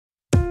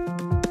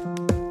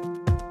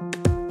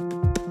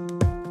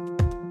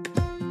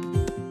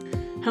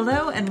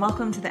Hello and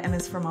welcome to the M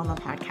is for Mama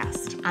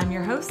podcast. I'm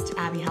your host,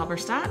 Abbie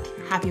Halberstadt,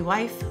 happy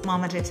wife,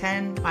 mama to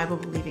 10,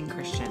 Bible-believing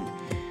Christian.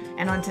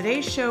 And on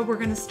today's show, we're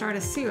going to start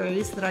a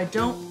series that I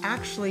don't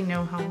actually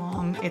know how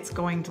long it's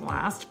going to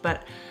last,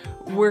 but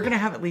we're going to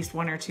have at least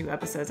one or two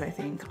episodes, I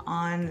think,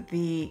 on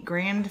the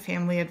grand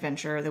family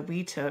adventure that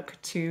we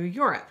took to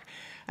Europe.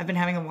 I've been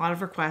having a lot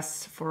of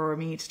requests for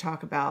me to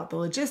talk about the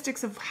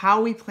logistics of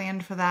how we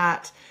planned for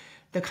that,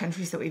 the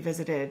countries that we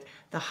visited,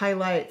 the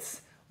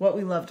highlights, what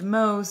we loved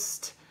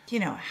most,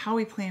 how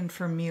we planned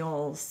for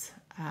meals,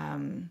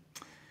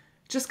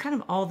 just kind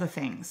of all the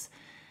things.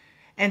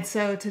 And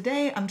so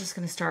today I'm just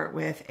going to start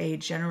with a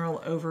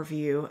general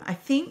overview. I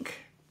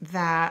think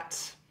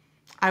that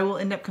I will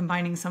end up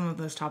combining some of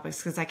those topics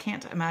because I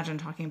can't imagine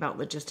talking about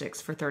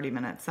logistics for 30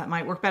 minutes. That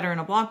might work better in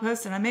a blog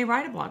post, and I may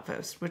write a blog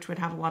post, which would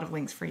have a lot of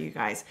links for you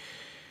guys.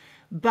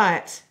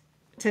 But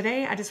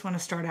today, I just want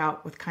to start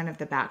out with kind of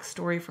the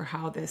backstory for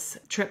how this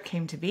trip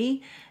came to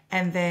be,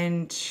 and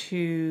then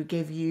to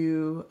give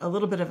you a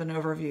little bit of an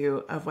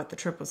overview of what the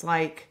trip was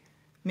like.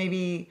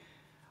 Maybe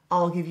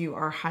I'll give you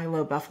our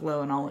high-low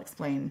buffalo, and I'll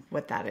explain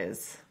what that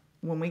is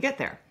when we get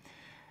there.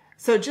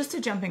 So just a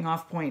jumping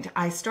off point,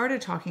 I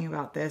started talking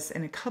about this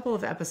in a couple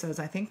of episodes,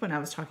 I think when I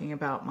was talking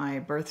about my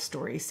birth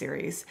story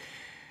series,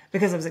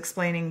 because I was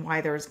explaining why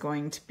there's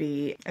going to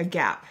be a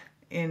gap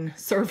in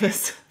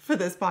service for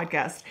this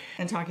podcast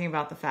and talking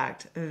about the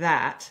fact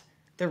that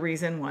the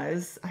reason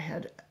was I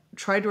had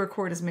tried to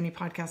record as many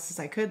podcasts as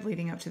I could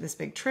leading up to this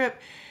big trip,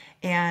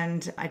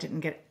 and I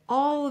didn't get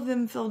all of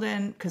them filled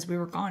in because we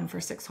were gone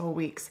for 6 whole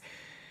weeks.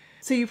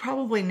 So you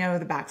probably know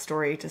the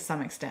backstory to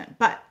some extent,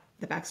 but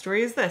the backstory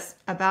is this.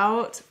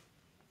 About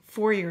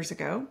 4 years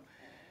ago,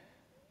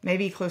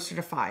 maybe closer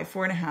to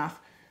 4.5,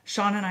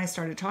 Sean and I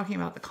started talking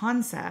about the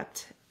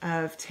concept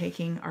of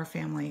taking our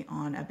family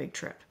on a big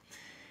trip.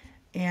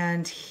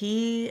 And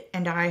he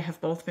and I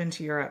have both been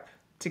to Europe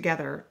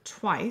together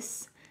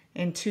twice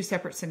in 2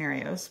 separate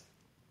scenarios.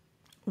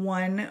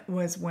 One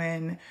was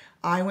when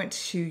I went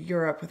to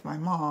Europe with my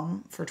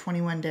mom for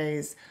 21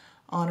 days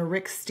on a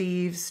Rick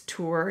Steves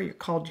tour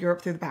called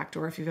Europe Through the Back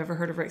Door. If you've ever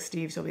heard of Rick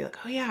Steves, you'll be like,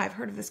 oh yeah, I've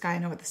heard of this guy. I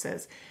know what this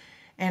is.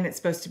 And it's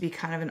supposed to be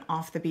kind of an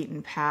off the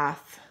beaten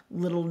path,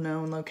 little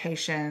known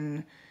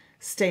location,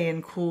 stay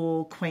in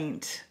cool,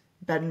 quaint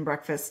bed and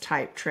breakfast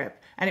type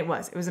trip. And it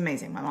was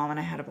amazing. My mom and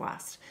I had a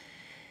blast.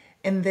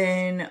 And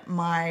then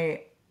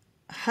my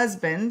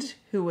husband,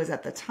 who was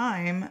at the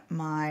time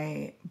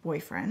my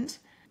boyfriend,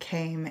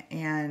 came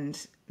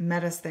and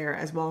met us there,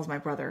 as well as my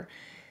brother.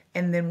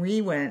 And then we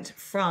went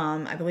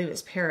from, I believe it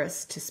was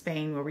Paris, to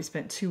Spain, where we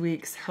spent 2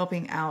 weeks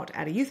helping out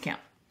at a youth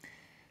camp.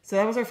 So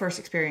that was our first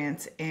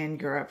experience in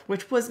Europe,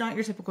 which was not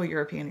your typical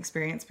European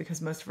experience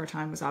because most of our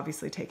time was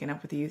obviously taken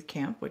up with the youth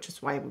camp, which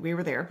is why we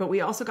were there. But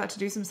we also got to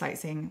do some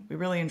sightseeing. We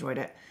really enjoyed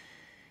it.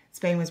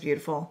 Spain was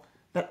beautiful.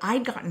 But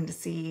I'd gotten to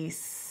see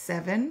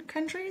 7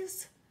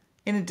 countries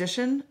in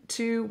addition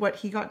to what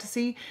he got to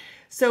see.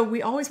 So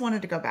we always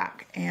wanted to go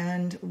back,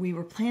 and we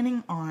were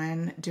planning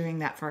on doing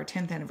that for our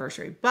 10th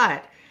anniversary.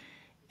 But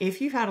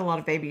if you've had a lot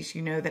of babies,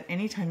 you know that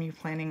anytime you're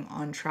planning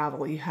on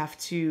travel, you have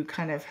to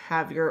kind of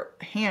have your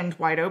hand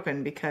wide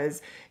open,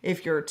 because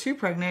if you're too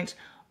pregnant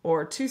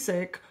or too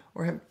sick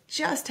or have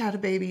just had a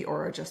baby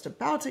or are just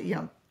about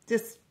to,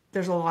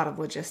 there's a lot of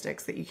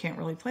logistics that you can't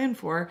really plan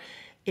for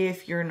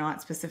if you're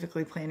not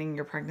specifically planning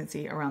your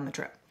pregnancy around the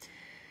trip.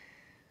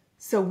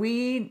 So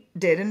we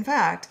did, in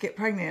fact, get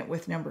pregnant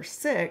with number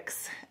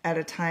 6 at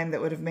a time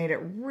that would have made it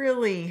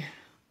really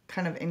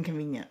kind of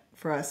inconvenient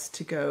for us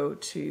to go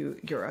to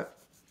Europe.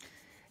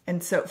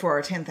 And so for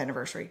our 10th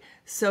anniversary.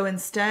 So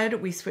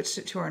instead, we switched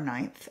it to our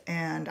 9th,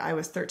 and I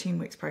was 13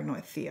 weeks pregnant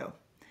with Theo.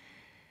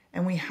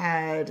 And we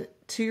had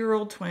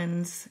 2-year-old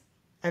twins,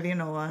 Abbie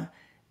and Ola,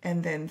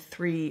 and then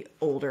 3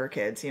 older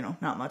kids,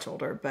 not much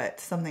older, but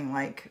something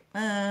like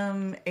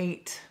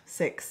 8,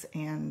 6,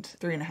 and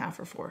 3.5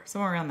 or 4,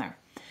 somewhere around there.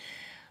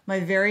 My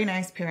very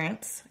nice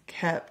parents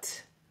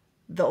kept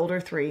the older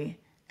 3,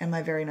 and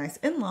my very nice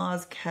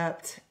in-laws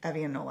kept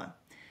Abbie and Ola.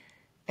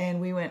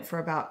 And we went for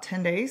about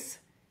 10 days,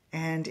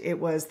 and it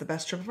was the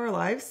best trip of our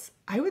lives.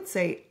 I would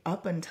say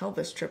up until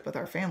this trip with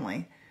our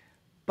family,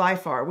 by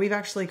far. We've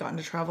actually gotten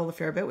to travel a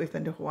fair bit. We've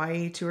been to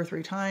Hawaii 2 or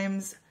 3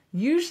 times.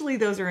 Usually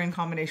those are in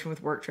combination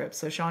with work trips.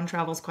 So Sean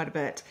travels quite a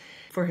bit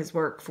for his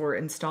work, for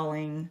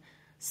installing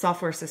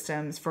software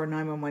systems for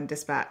 911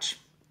 dispatch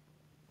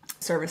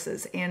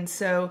services. And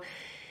so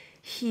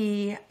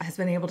he has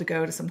been able to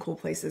go to some cool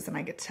places, and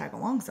I get to tag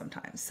along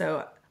sometimes.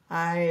 So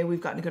we've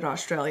gotten to go to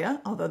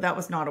Australia, although that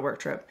was not a work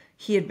trip.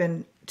 He had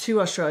been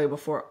to Australia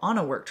before on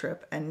a work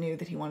trip and knew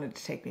that he wanted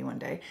to take me one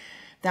day.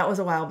 That was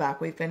a while back.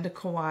 We've been to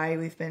Kauai.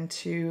 We've been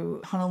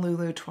to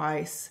Honolulu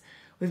twice.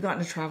 We've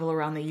gotten to travel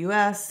around the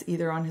U.S.,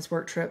 either on his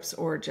work trips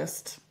or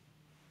just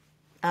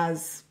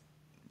as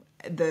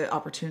the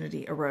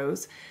opportunity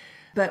arose.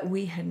 But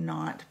we had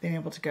not been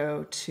able to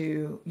go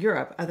to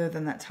Europe other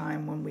than that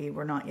time when we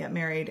were not yet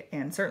married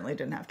and certainly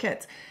didn't have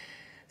kids.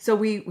 So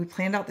we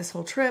planned out this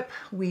whole trip.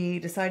 We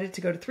decided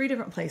to go to 3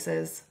 different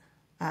places.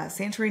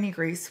 Santorini,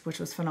 Greece, which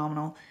was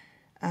phenomenal.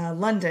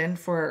 London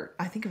for,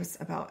 I think it was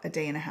about a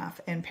day and a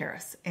half, and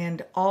Paris.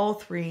 And all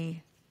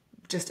three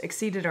just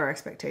exceeded our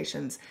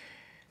expectations.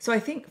 So I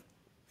think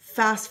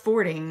fast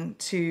forwarding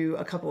to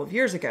a couple of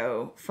years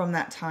ago, from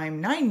that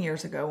time, 9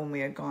 years ago when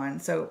we had gone.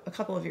 So a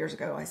couple of years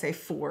ago, I say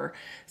 4.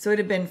 So it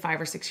had been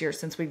 5 or 6 years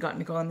since we'd gotten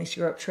to go on this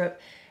Europe trip.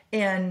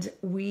 And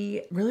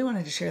we really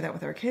wanted to share that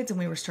with our kids. And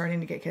we were starting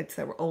to get kids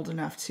that were old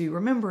enough to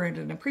remember it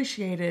and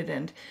appreciate it.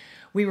 And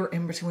we were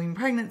in between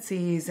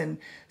pregnancies. And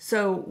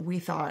so we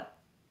thought,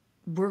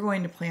 we're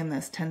going to plan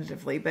this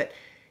tentatively. But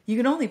you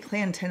can only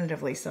plan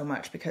tentatively so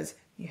much, because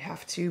you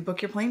have to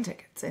book your plane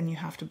tickets, and you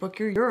have to book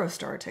your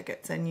Eurostar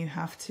tickets, and you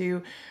have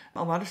to,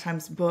 a lot of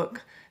times,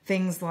 book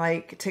things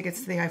like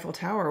tickets to the Eiffel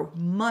Tower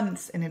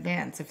months in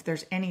advance if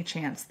there's any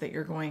chance that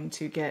you're going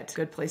to get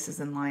good places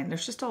in line.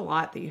 There's just a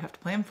lot that you have to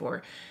plan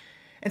for.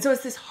 And so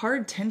it's this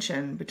hard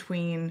tension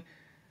between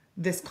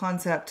this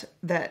concept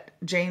that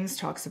James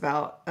talks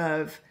about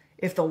of,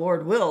 if the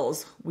Lord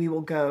wills, we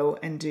will go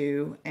and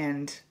do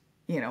and,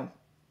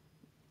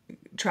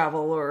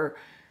 travel or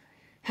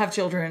have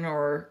children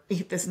or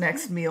eat this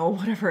next meal,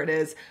 whatever it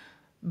is.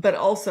 But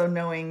also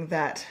knowing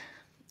that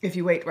if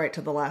you wait right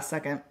to the last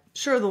second,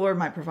 sure, the Lord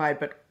might provide,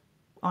 but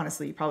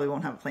honestly, you probably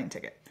won't have a plane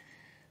ticket.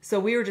 So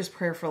we were just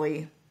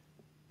prayerfully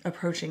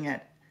approaching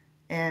it,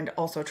 and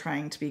also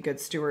trying to be good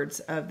stewards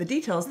of the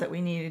details that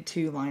we needed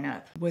to line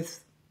up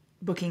with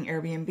booking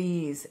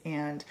Airbnbs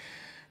and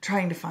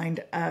trying to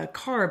find a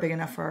car big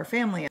enough for our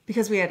family.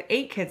 Because we had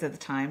 8 kids at the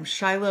time.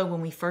 Shiloh,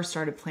 when we first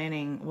started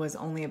planning, was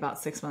only about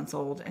 6 months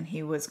old, and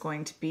he was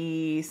going to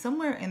be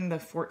somewhere in the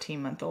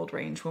 14-month-old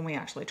range when we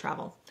actually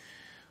traveled.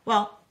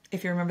 Well,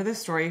 if you remember this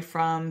story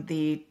from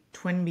the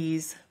Twin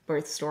Bees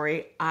birth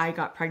story, I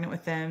got pregnant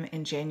with them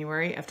in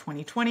January of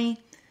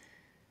 2020.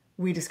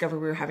 We discovered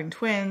we were having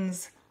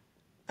twins.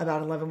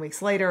 About 11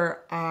 weeks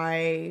later,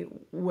 I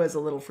was a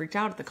little freaked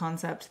out at the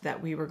concept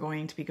that we were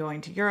going to be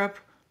going to Europe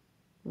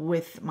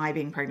with my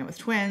being pregnant with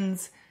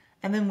twins.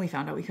 And then we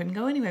found out we couldn't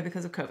go anyway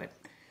because of COVID.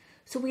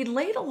 So we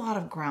laid a lot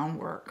of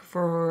groundwork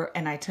for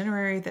an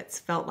itinerary that's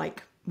felt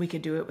like we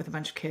could do it with a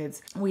bunch of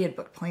kids. We had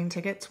booked plane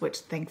tickets, which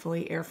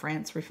thankfully Air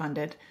France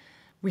refunded.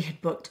 We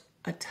had booked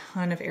a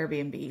ton of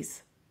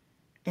Airbnbs,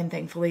 and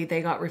thankfully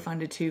they got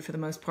refunded too for the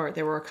most part.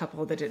 There were a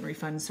couple that didn't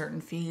refund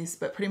certain fees,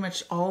 but pretty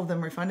much all of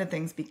them refunded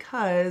things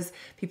because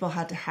people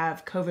had to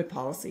have COVID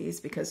policies,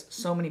 because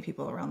so many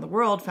people around the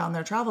world found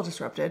their travel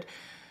disrupted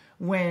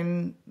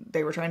when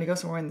they were trying to go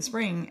somewhere in the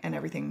spring and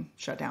everything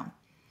shut down.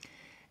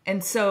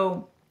 And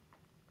so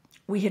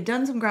we had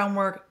done some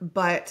groundwork,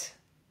 but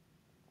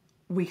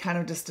we kind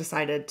of just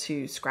decided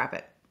to scrap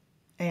it.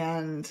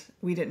 And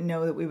we didn't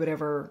know that we would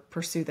ever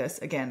pursue this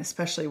again,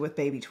 especially with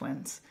baby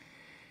twins.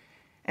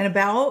 And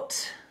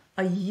about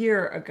a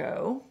year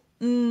ago,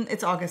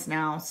 it's August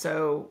now,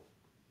 so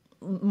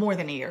more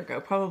than a year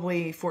ago,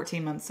 probably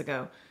 14 months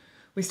ago,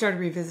 we started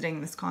revisiting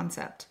this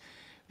concept.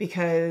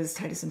 Because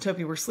Titus and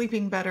Topi were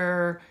sleeping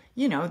better,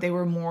 they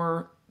were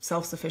more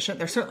self-sufficient.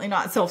 They're certainly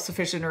not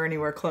self-sufficient or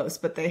anywhere close,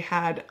 but they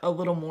had a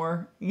little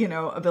more,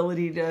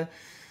 ability to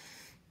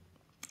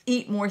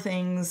eat more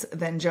things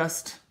than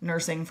just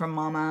nursing from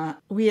mama.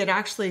 We had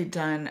actually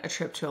done a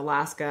trip to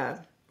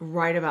Alaska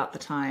right about the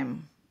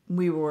time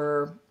we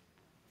were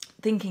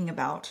thinking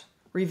about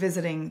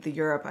revisiting the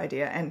Europe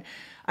idea. And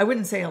I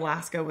wouldn't say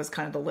Alaska was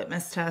kind of the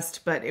litmus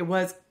test, but it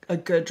was a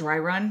good dry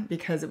run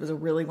because it was a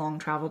really long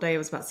travel day. It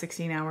was about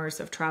 16 hours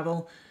of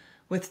travel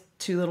with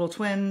 2 little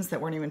twins that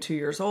weren't even 2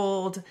 years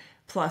old,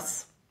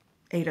 plus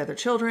 8 other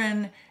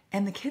children.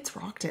 And the kids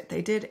rocked it.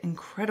 They did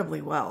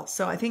incredibly well.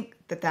 So I think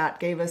that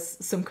gave us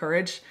some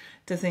courage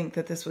to think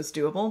that this was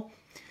doable.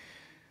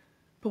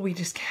 But we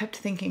just kept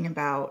thinking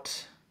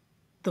about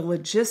the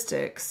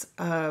logistics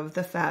of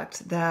the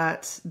fact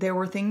that there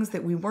were things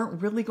that we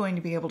weren't really going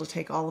to be able to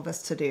take all of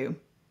us to do.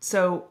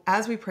 So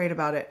as we prayed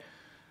about it,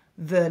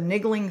 the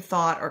niggling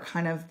thought, or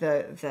kind of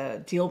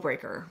the deal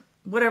breaker,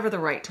 whatever the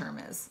right term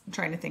is, I'm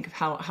trying to think of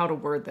how to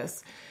word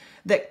this,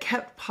 that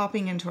kept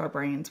popping into our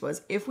brains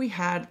was, if we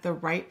had the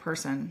right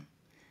person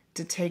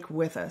to take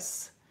with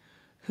us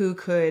who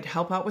could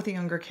help out with the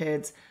younger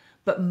kids,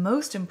 but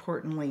most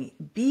importantly,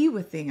 be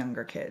with the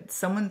younger kids,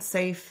 someone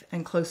safe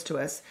and close to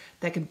us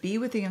that could be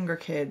with the younger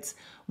kids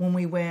when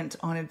we went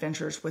on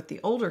adventures with the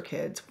older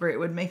kids, where it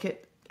would make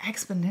it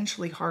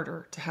exponentially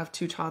harder to have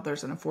 2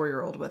 toddlers and a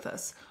 4-year-old with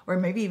us, or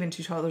maybe even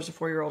 2 toddlers, a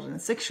 4-year-old and a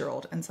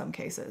 6-year-old in some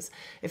cases,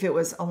 if it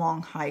was a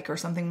long hike or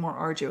something more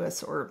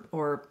arduous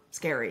or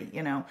scary,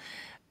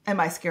 And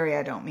by scary,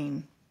 I don't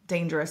mean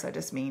dangerous. I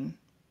just mean,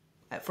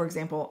 for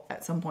example,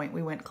 at some point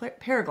we went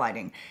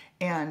paragliding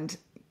and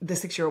the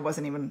 6-year-old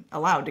wasn't even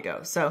allowed to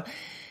go. So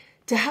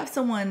to have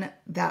someone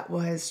that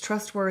was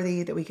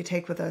trustworthy that we could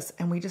take with us,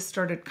 and we just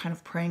started kind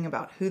of praying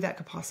about who that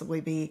could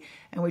possibly be.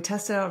 And we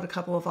tested out a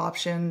couple of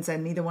options,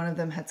 and neither one of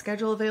them had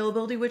schedule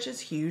availability, which is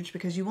huge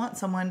because you want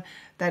someone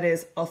that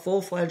is a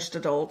full-fledged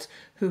adult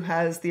who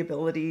has the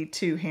ability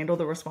to handle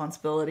the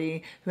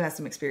responsibility, who has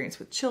some experience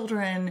with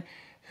children,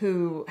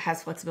 who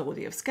has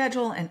flexibility of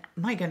schedule. And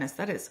my goodness,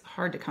 that is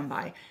hard to come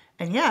by.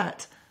 And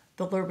yet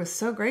the Lord was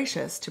so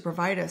gracious to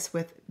provide us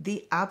with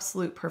the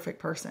absolute perfect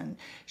person.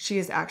 She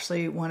is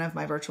actually one of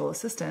my virtual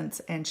assistants,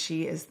 and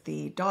she is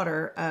the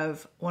daughter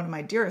of one of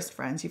my dearest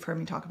friends. You've heard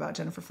me talk about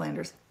Jennifer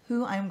Flanders,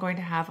 who I'm going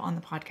to have on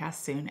the podcast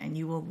soon, and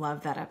you will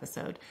love that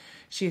episode.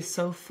 She is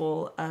so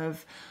full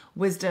of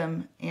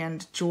wisdom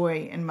and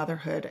joy in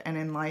motherhood and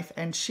in life,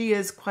 and she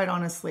is, quite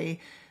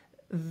honestly,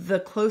 the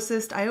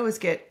closest. I always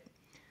get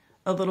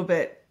a little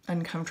bit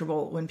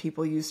uncomfortable when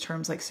people use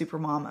terms like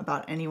supermom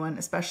about anyone,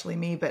 especially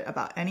me, but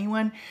about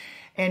anyone.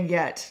 And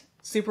yet,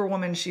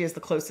 Superwoman, she is the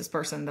closest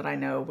person that I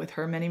know with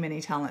her many,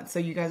 many talents. So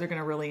you guys are going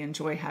to really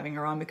enjoy having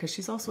her on because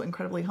she's also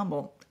incredibly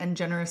humble and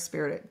generous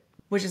spirited,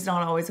 which is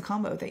not always a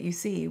combo that you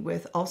see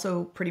with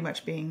also pretty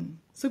much being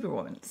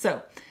Superwoman.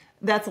 So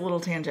that's a little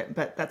tangent,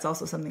 but that's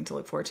also something to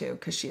look forward to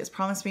because she has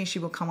promised me she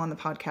will come on the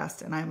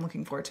podcast, and I'm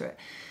looking forward to it.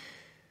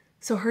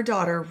 So her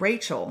daughter,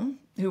 Rachel,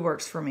 who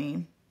works for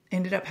me,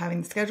 ended up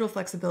having schedule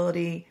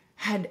flexibility,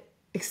 had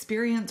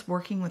experience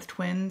working with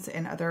twins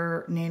and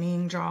other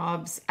nannying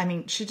jobs. I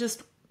mean, she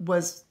just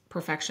was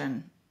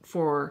perfection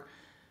for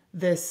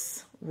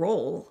this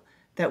role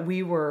that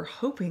we were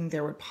hoping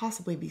there would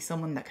possibly be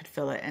someone that could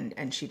fill it,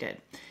 and she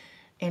did.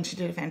 And she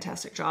did a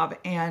fantastic job,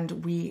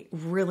 and we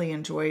really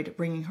enjoyed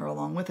bringing her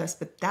along with us.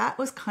 But that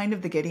was kind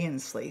of the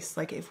Gideon's fleece.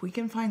 Like, if we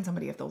can find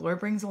somebody, if the Lord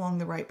brings along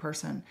the right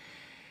person.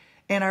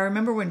 And I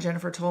remember when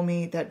Jennifer told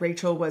me that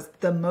Rachel was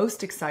the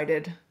most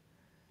excited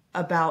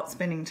about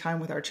spending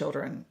time with our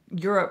children.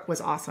 Europe was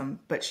awesome,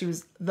 but she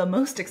was the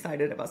most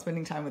excited about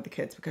spending time with the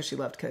kids because she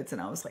loved kids. And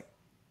I was like,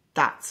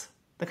 that's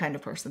the kind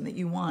of person that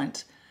you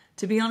want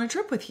to be on a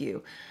trip with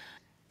you.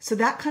 So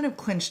that kind of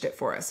clinched it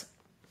for us.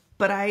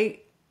 But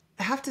I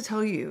have to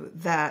tell you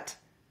that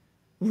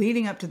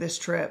leading up to this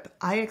trip,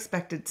 I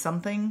expected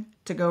something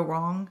to go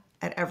wrong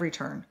at every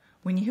turn.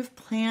 When you've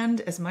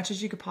planned as much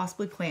as you could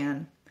possibly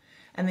plan,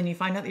 and then you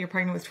find out that you're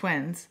pregnant with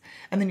twins,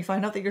 and then you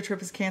find out that your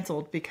trip is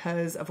canceled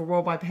because of a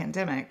worldwide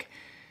pandemic,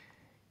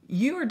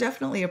 you are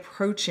definitely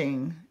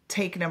approaching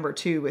take number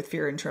 2 with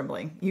fear and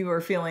trembling. You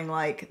are feeling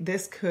like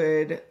this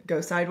could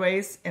go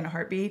sideways in a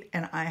heartbeat,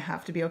 and I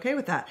have to be okay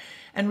with that.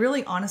 And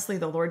really, honestly,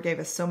 the Lord gave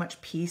us so much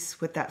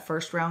peace with that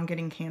first round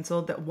getting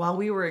canceled that while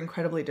we were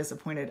incredibly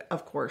disappointed,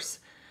 of course,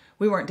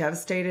 we weren't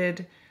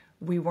devastated.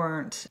 We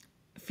weren't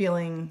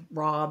feeling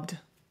robbed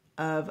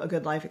of a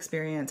good life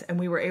experience. And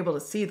we were able to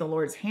see the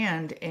Lord's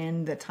hand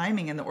in the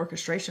timing and the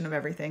orchestration of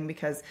everything,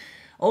 because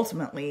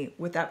ultimately,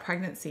 with that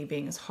pregnancy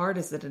being as hard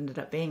as it ended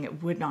up being,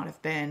 it would not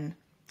have been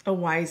a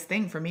wise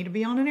thing for me to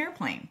be on an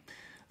airplane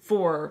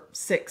for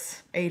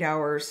 6, 8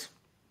 hours,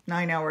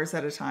 9 hours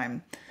at a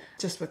time,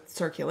 just with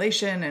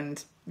circulation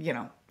and,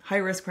 high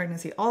risk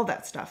pregnancy, all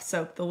that stuff.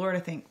 So the Lord, I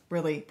think,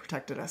 really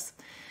protected us.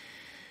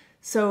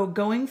 So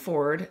going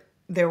forward,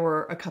 there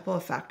were a couple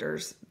of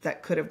factors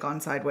that could have gone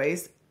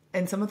sideways,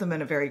 and some of them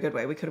in a very good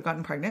way. We could have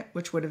gotten pregnant,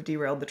 which would have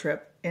derailed the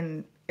trip,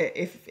 and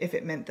if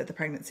it meant that the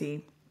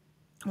pregnancy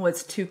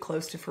was too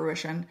close to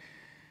fruition,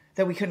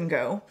 that we couldn't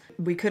go.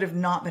 We could have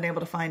not been able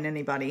to find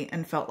anybody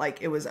and felt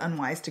like it was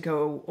unwise to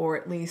go, or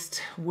at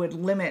least would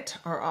limit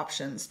our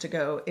options to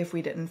go if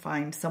we didn't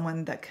find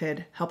someone that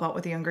could help out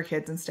with the younger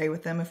kids and stay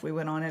with them if we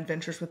went on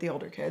adventures with the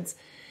older kids.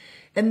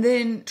 And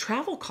then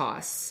travel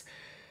costs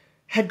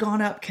had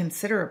gone up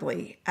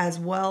considerably, as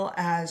well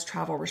as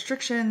travel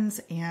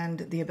restrictions and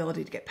the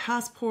ability to get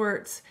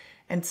passports.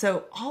 And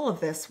so all of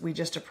this we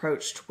just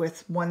approached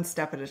with one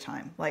step at a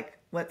time. Like,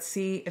 let's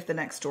see if the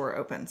next door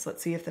opens.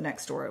 Let's see if the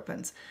next door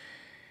opens.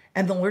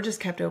 And the Lord just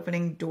kept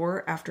opening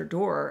door after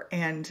door.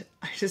 And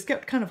I just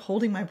kept kind of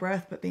holding my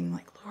breath, but being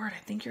like, Lord, I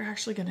think you're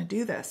actually going to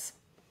do this.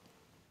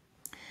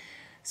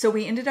 So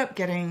we ended up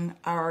getting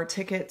our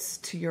tickets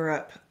to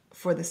Europe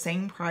for the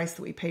same price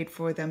that we paid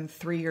for them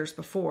 3 years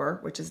before,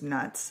 which is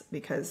nuts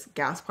because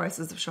gas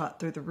prices have shot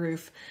through the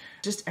roof.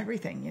 Just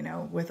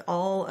everything, with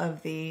all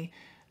of the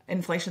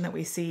inflation that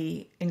we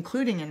see,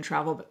 including in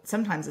travel, but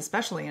sometimes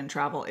especially in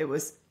travel, it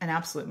was an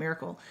absolute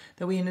miracle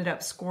that we ended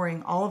up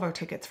scoring all of our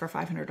tickets for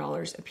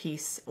 $500 a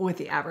piece with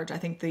the average. I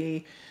think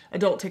the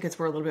adult tickets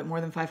were a little bit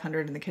more than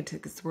 $500 and the kid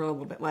tickets were a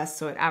little bit less.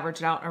 So it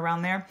averaged out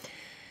around there.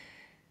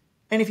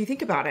 And if you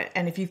think about it,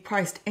 and if you've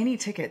priced any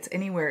tickets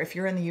anywhere, if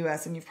you're in the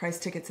US and you've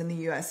priced tickets in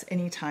the US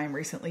anytime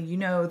recently, you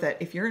know that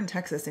if you're in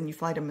Texas and you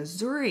fly to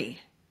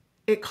Missouri,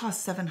 it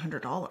costs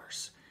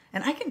 $700.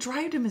 And I can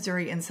drive to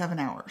Missouri in 7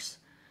 hours.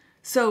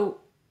 So,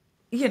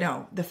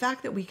 the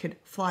fact that we could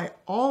fly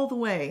all the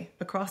way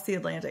across the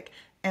Atlantic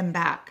and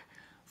back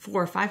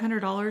for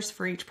 $500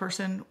 for each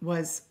person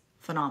was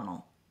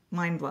phenomenal.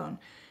 Mind blown.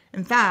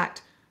 In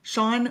fact,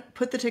 Sean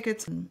put the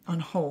tickets on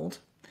hold,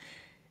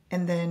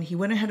 and then he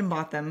went ahead and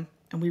bought them,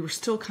 and we were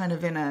still kind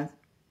of in a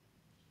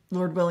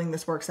Lord willing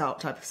this works out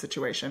type of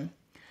situation.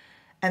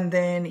 And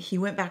then he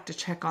went back to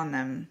check on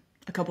them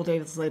a couple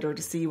days later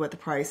to see what the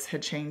price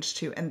had changed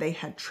to, and they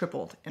had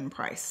tripled in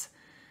price.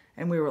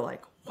 And we were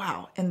like,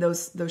 wow. And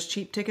those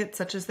cheap tickets,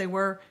 such as they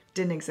were,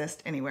 didn't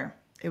exist anywhere.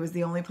 It was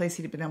the only place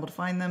he'd been able to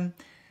find them.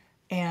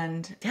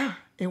 And yeah,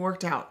 it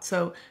worked out.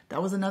 So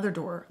that was another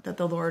door that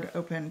the Lord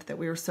opened that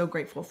we were so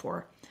grateful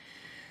for.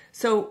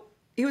 So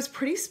it was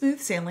pretty smooth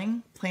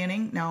sailing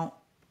planning. Now,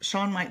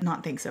 Sean might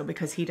not think so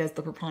because he does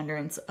the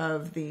preponderance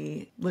of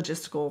the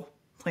logistical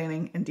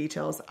planning and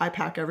details. I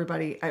pack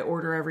everybody, I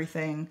order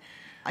everything,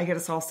 I get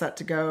us all set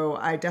to go.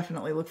 I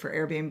definitely look for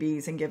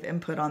Airbnbs and give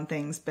input on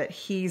things, but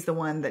he's the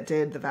one that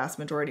did the vast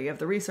majority of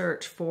the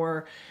research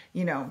for,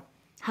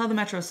 how the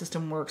metro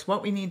system works,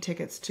 what we need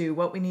tickets to,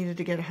 what we needed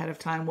to get ahead of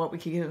time, what we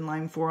could get in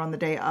line for on the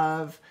day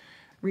of,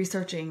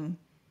 researching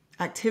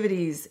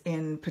activities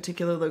in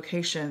particular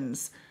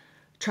locations,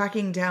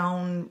 tracking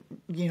down,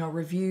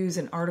 reviews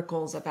and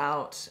articles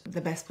about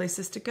the best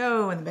places to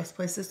go and the best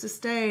places to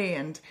stay.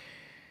 And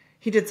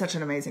he did such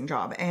an amazing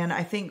job. And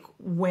I think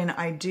when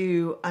I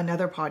do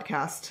another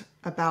podcast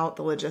about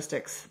the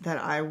logistics, that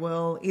I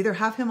will either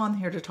have him on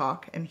here to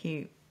talk, and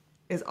he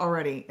is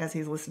already, as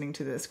he's listening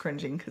to this,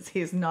 cringing because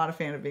he is not a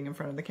fan of being in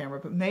front of the camera,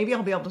 but maybe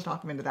I'll be able to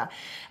talk him into that.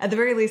 At the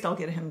very least, I'll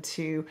get him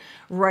to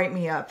write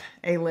me up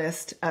a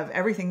list of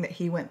everything that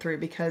he went through,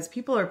 because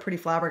people are pretty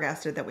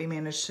flabbergasted that we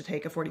managed to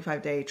take a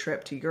 45-day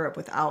trip to Europe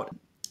without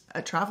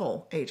a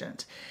travel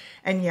agent.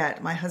 And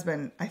yet my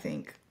husband, I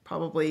think,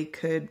 probably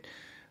could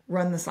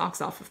run the socks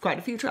off of quite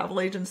a few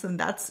travel agents, and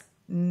that's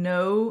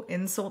no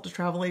insult to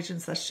travel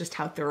agents. That's just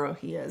how thorough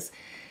he is.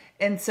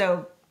 And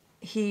so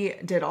he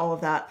did all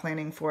of that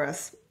planning for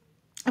us.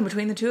 And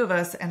between the two of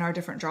us and our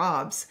different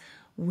jobs,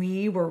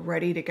 we were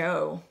ready to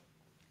go.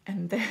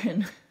 And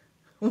then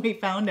we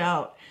found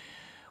out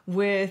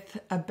with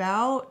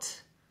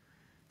about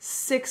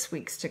 6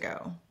 weeks to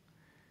go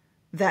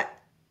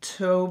that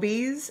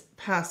Toby's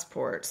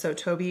passport, so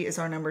Toby is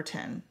our number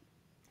 10,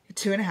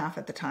 2.5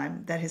 at the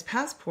time, that his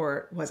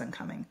passport wasn't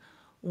coming.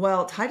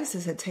 Well,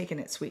 Titus's had taken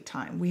its sweet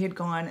time. We had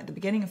gone at the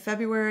beginning of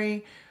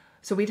February.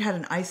 So we'd had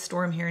an ice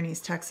storm here in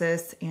East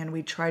Texas, and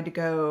we tried to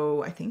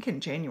go, I think, in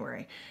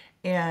January.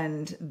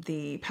 And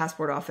the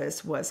passport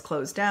office was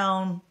closed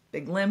down.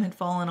 Big limb had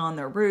fallen on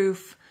their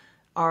roof.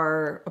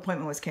 Our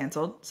appointment was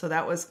canceled. So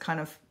that was kind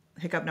of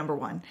hiccup number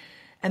 1.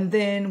 And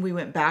then we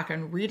went back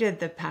and redid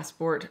the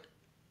passport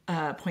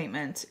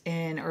appointment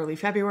in early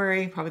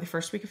February, probably the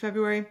first week of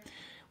February.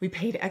 We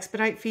paid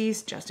expedite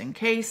fees just in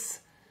case.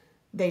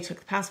 They took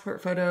the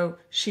passport photo.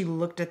 She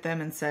looked at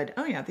them and said,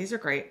 "Oh yeah, these are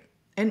great."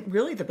 And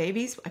really the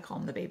babies, I call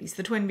them the babies,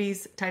 the twin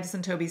bees, Titus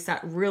and Toby, sat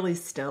really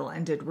still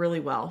and did really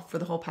well for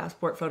the whole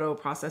passport photo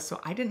process. So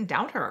I didn't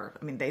doubt her.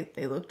 I mean,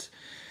 they looked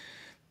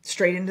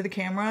straight into the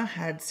camera,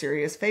 had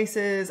serious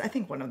faces. I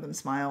think one of them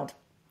smiled.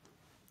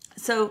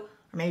 So,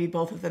 or maybe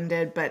both of them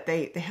did, but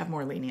they have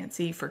more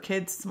leniency for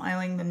kids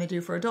smiling than they do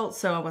for adults.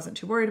 So I wasn't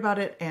too worried about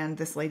it. And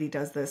this lady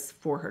does this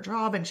for her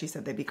job, and she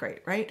said they'd be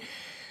great, right?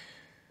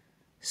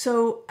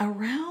 So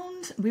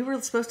we were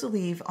supposed to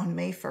leave on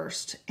May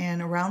 1st,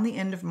 and around the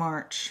end of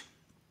March,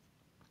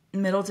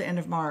 middle to end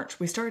of March,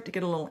 we started to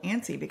get a little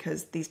antsy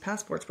because these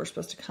passports were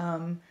supposed to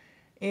come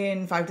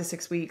in 5 to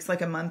 6 weeks,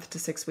 like a month to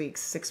 6 weeks,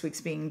 6 weeks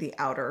being the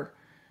outer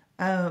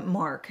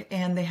mark,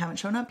 and they haven't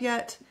shown up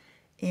yet.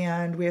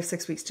 And we have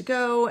 6 weeks to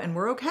go, and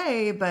we're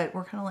okay, but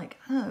we're kind of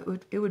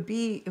like, it would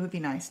be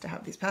nice to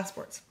have these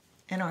passports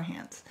in our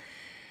hands.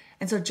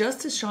 And so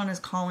just as Sean is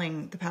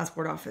calling the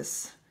passport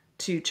office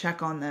to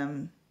check on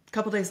them, a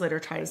couple days later,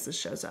 Titus's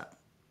shows up.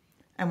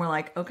 And we're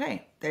like,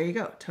 okay, there you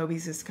go.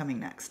 Toby's is coming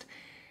next.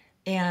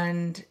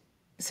 And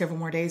several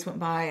more days went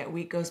by. A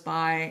week goes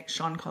by.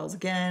 Sean calls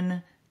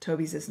again.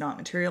 Toby's is not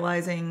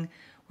materializing.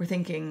 We're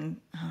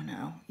thinking, oh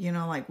no,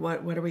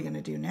 what are we going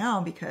to do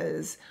now?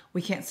 Because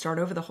we can't start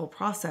over the whole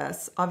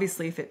process.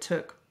 Obviously, if it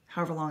took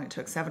however long it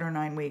took, 7 or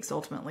 9 weeks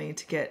ultimately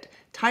to get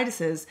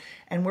Titus's,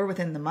 and we're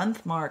within the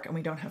month mark and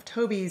we don't have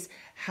Toby's,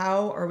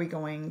 how are we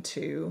going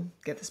to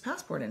get this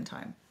passport in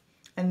time?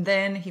 And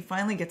then he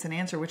finally gets an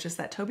answer, which is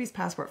that Toby's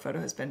passport photo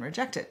has been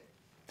rejected.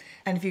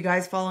 And if you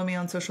guys follow me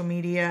on social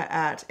media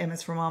at M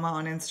is for Mama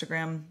on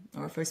Instagram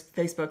or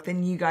Facebook,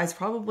 then you guys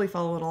probably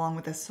followed along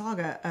with this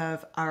saga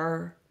of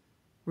our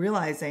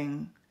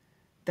realizing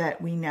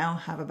that we now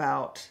have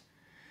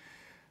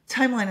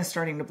timeline is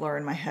starting to blur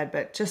in my head,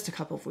 but just a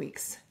couple of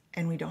weeks,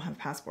 and we don't have a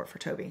passport for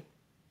Toby.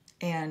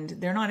 And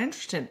they're not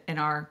interested in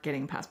our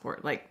getting a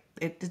passport. Like,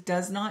 it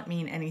does not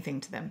mean anything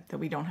to them that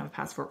we don't have a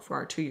passport for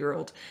our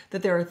 2-year-old,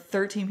 that there are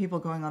 13 people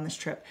going on this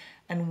trip,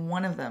 and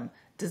one of them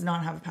does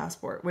not have a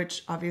passport,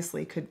 which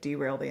obviously could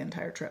derail the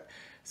entire trip.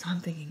 So I'm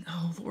thinking,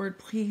 oh Lord,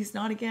 please,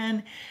 not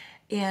again.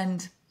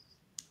 And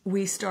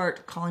we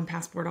start calling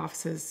passport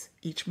offices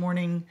each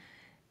morning,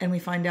 and we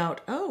find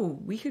out,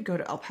 we could go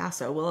to El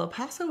Paso. Well, El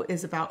Paso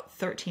is about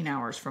 13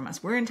 hours from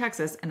us. We're in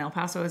Texas, and El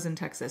Paso is in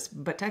Texas.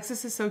 But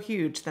Texas is so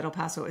huge that El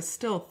Paso is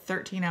still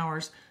 13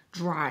 hours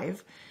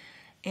drive,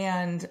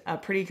 and a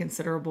pretty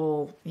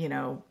considerable,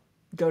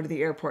 go to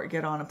the airport,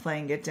 get on a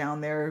plane, get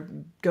down there,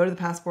 go to the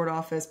passport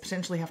office,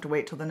 potentially have to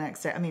wait till the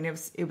next day. I mean,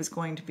 it was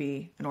going to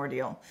be an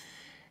ordeal.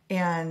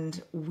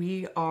 And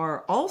we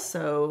are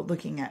also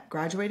looking at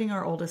graduating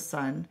our oldest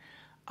son.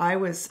 I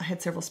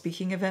had several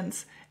speaking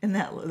events in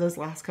those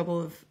last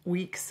couple of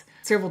weeks,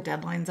 several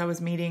deadlines I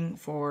was meeting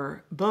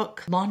for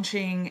book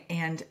launching,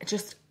 and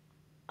just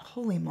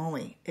holy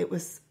moly, it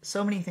was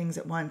so many things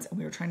at once. And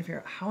we were trying to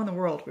figure out how in the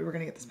world we were going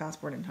to get this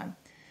passport in time.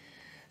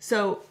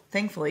 So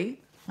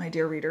thankfully, my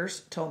dear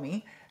readers told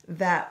me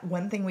that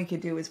one thing we could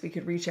do is we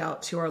could reach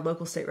out to our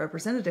local state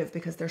representative,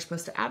 because they're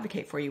supposed to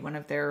advocate for you. One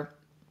of their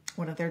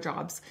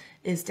jobs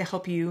is to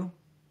help you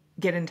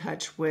get in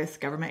touch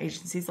with government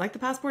agencies like the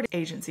passport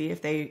agency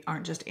if they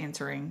aren't just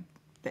answering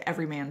the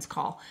everyman's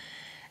call.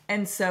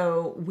 And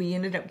so we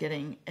ended up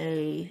getting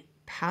a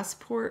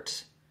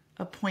passport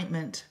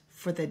appointment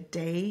for the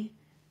day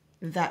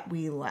that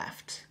we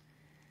left.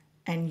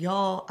 And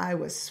y'all, I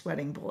was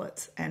sweating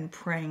bullets and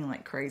praying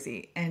like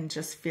crazy and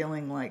just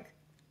feeling like,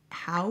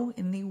 how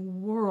in the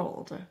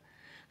world?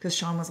 Because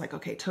Sean was like,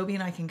 okay, Toby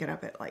and I can get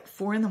up at like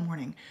 4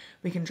 a.m.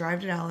 We can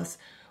drive to Dallas.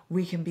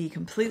 We can be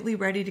completely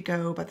ready to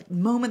go by the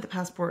moment the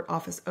passport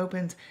office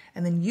opens.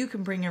 And then you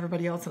can bring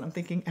everybody else. And I'm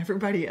thinking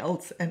everybody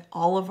else and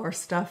all of our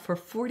stuff for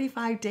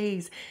 45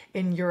 days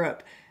in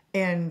Europe.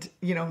 And,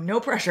 no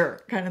pressure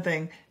kind of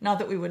thing. Not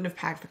that we wouldn't have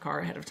packed the car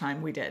ahead of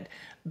time. We did.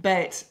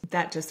 But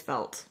that just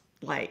felt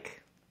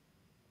like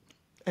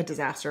a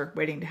disaster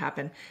waiting to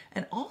happen.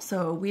 And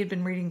also we had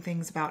been reading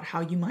things about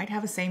how you might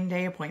have a same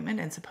day appointment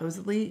and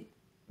supposedly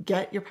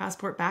get your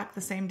passport back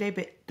the same day,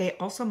 but they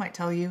also might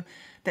tell you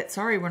that,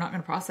 sorry, we're not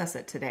going to process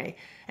it today.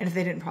 And if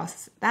they didn't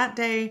process it that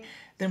day,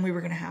 then we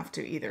were going to have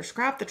to either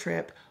scrap the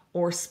trip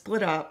or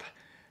split up.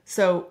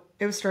 So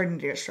it was starting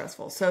to get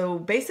stressful. So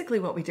basically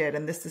what we did,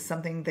 and this is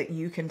something that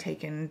you can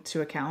take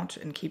into account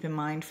and keep in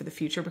mind for the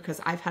future, because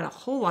I've had a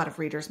whole lot of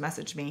readers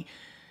message me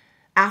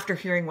after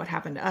hearing what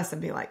happened to us and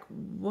be like,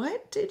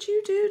 what did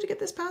you do to get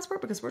this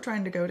passport? Because we're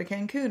trying to go to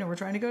Cancun, or we're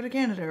trying to go to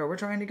Canada, or we're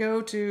trying to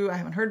go to, I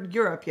haven't heard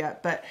Europe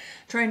yet, but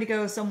trying to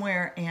go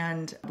somewhere.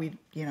 And we,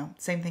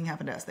 same thing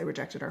happened to us. They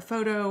rejected our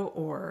photo,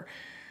 or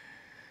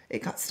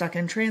it got stuck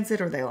in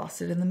transit, or they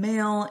lost it in the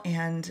mail.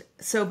 And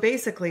so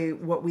basically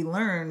what we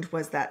learned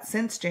was that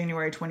since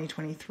January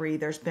 2023,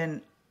 there's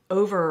been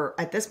over,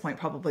 at this point,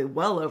 probably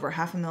well over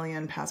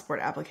 500,000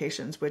 passport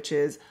applications, which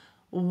is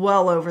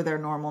well over their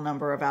normal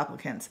number of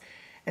applicants.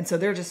 And so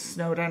they're just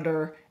snowed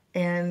under,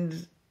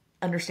 and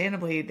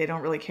understandably, they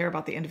don't really care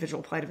about the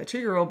individual plight of a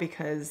 2-year-old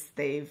because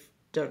they're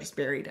just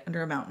buried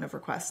under a mountain of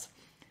requests.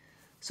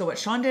 So what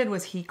Sean did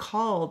was he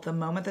called the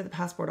moment that the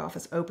passport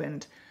office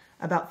opened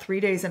about 3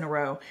 days in a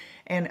row.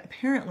 And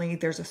apparently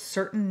there's a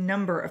certain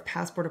number of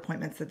passport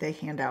appointments that they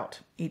hand out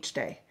each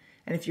day.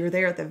 And if you're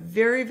there at the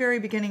very, very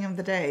beginning of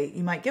the day,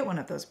 you might get one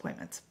of those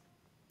appointments.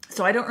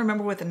 So I don't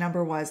remember what the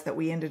number was that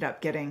we ended up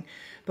getting,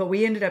 but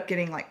we ended up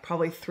getting like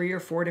probably 3 or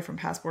 4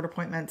 different passport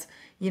appointments.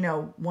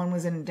 One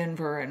was in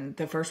Denver, and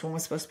the first one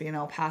was supposed to be in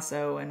El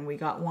Paso, and we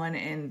got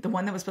one the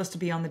one that was supposed to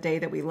be on the day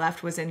that we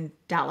left was in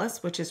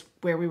Dallas, which is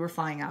where we were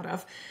flying out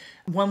of.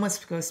 One was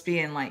supposed to be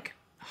in like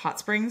Hot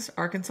Springs,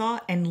 Arkansas,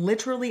 and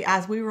literally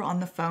as we were on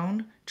the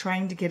phone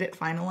trying to get it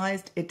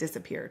finalized, it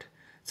disappeared.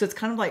 So it's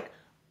kind of like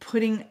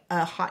putting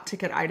a hot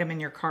ticket item in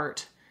your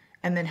cart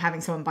and then having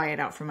someone buy it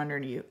out from under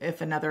you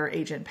if another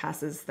agent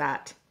passes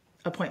that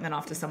appointment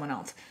off to someone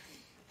else.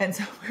 And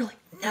so we're like,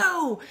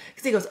 no,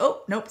 because he goes,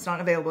 oh, nope, it's not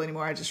available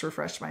anymore. I just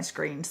refreshed my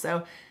screen.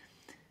 So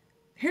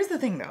here's the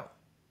thing though.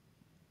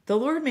 The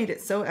Lord made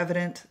it so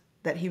evident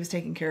that he was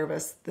taking care of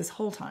us this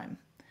whole time,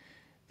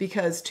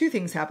 because 2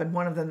 things happened.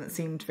 One of them that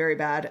seemed very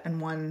bad, and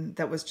one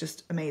that was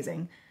just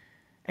amazing.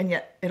 And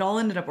yet it all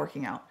ended up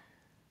working out.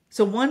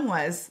 So one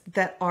was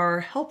that our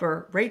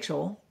helper,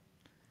 Rachel,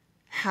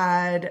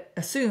 had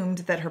assumed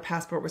that her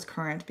passport was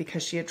current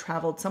because she had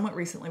traveled somewhat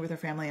recently with her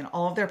family and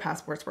all of their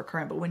passports were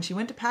current. But when she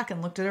went to pack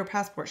and looked at her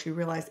passport, she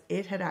realized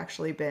it had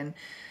actually been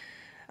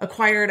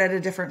acquired at a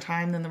different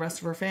time than the rest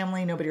of her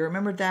family. Nobody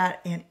remembered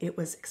that, and it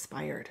was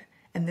expired.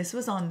 And this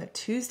was on the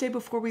Tuesday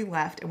before we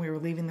left, and we were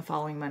leaving the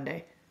following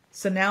Monday.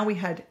 So now we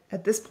had,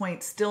 at this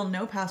point, still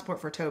no passport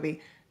for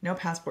Toby, no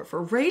passport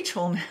for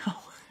Rachel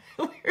now.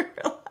 We were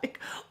like,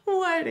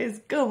 what is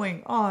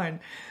going on?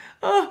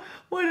 Oh,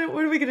 what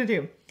are we going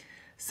to do?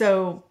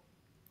 So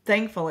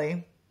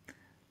thankfully,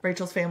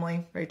 Rachel's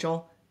family,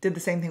 Rachel, did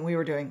the same thing we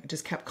were doing,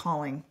 just kept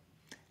calling.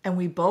 And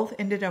we both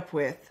ended up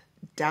with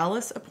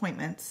Dallas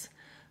appointments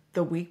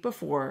the week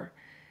before.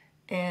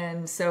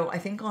 And so I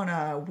think on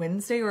a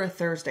Wednesday or a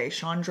Thursday,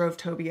 Sean drove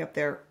Toby up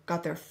there,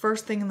 got there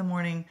first thing in the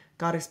morning,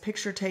 got his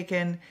picture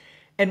taken.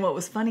 And what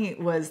was funny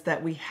was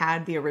that we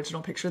had the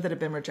original picture that had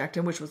been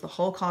rejected, which was the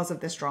whole cause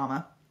of this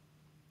drama.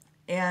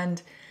 And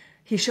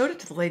he showed it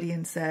to the lady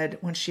and said,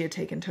 once she had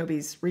taken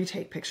Toby's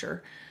retake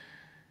picture,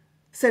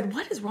 said,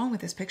 what is wrong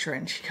with this picture?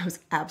 And she goes,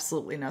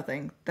 absolutely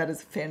nothing. That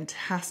is a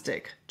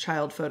fantastic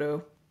child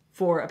photo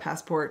for a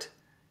passport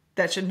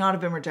that should not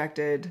have been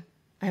rejected.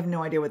 I have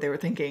no idea what they were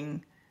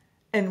thinking.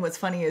 And what's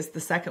funny is the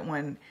second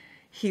one,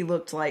 he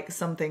looked like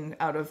something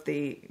out of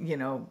the,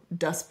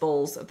 Dust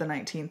Bowls of the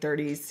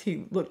 1930s.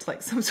 He looked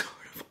like some sort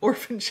of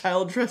orphan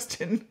child dressed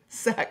in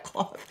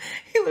sackcloth.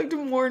 He looked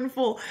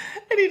mournful,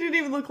 and he didn't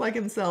even look like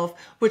himself,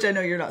 which I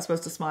know you're not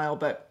supposed to smile,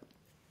 but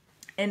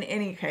in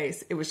any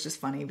case, it was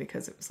just funny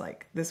because it was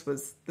like, this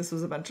was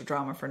a bunch of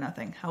drama for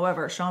nothing.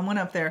 However, Sean went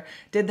up there,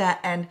 did that,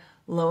 and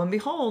lo and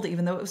behold,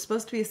 even though it was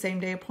supposed to be a same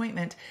day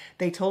appointment,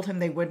 they told him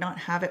they would not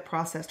have it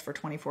processed for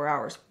 24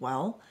 hours.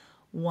 Well,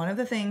 one of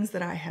the things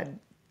that I had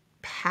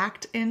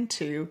packed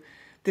into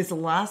this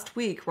last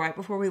week, right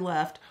before we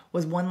left,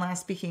 was one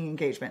last speaking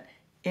engagement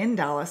in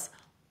Dallas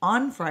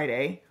on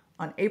Friday,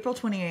 on April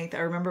 28th. I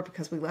remember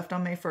because we left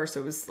on May 1st.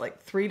 So it was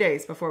like 3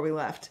 days before we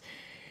left.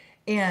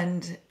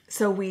 And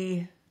so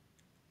we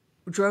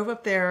drove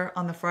up there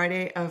on the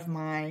Friday of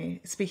my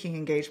speaking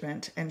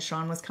engagement, and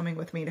Sean was coming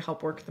with me to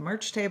help work the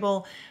merch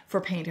table for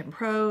Paint and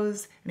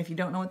Prose. And if you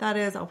don't know what that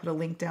is, I'll put a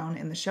link down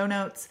in the show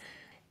notes.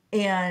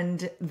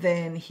 And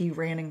then he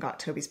ran and got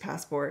Toby's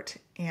passport.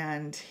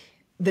 And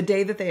the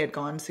day that they had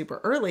gone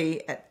super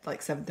early at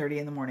like 7:30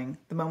 in the morning,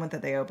 the moment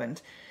that they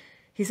opened,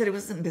 he said it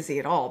wasn't busy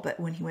at all. But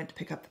when he went to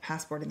pick up the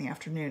passport in the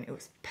afternoon, it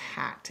was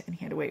packed and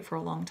he had to wait for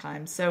a long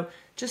time. So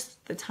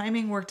just the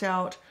timing worked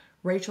out.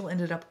 Rachel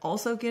ended up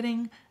also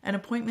getting an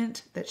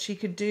appointment that she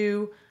could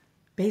do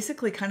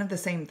basically kind of the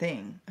same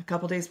thing a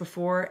couple days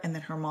before. And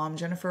then her mom,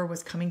 Jennifer,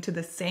 was coming to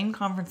the same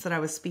conference that I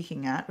was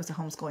speaking at. It was a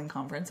homeschooling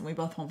conference, and we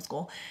both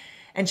homeschool.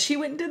 And she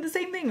went and did the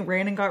same thing,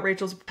 ran and got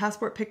Rachel's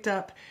passport picked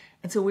up.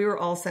 And so we were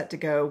all set to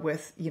go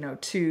with,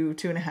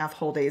 2.5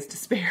 whole days to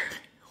spare,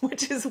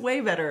 which is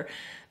way better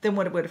than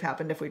what it would have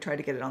happened if we tried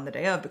to get it on the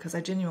day of, because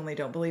I genuinely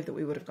don't believe that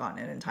we would have gotten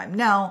it in time.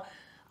 Now,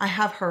 I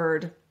have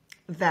heard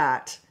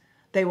that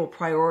they will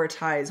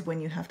prioritize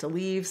when you have to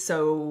leave.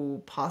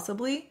 So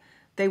possibly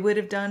they would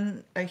have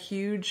done a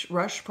huge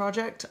rush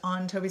project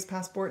on Toby's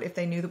passport if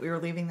they knew that we were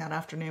leaving that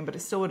afternoon, but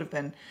it still would have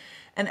been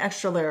an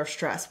extra layer of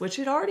stress, which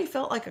it already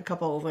felt like a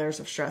couple of layers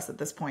of stress at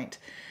this point.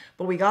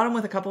 But we got him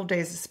with a couple of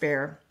days to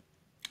spare.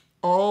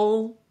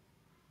 All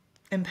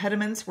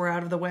impediments were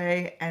out of the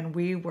way, and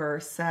we were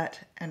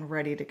set and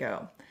ready to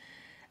go.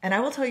 And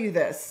I will tell you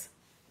this,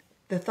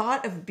 the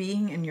thought of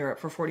being in Europe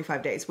for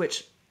 45 days,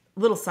 which,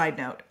 little side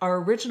note, our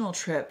original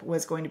trip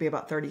was going to be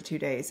about 32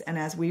 days. And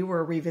as we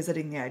were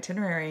revisiting the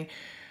itinerary,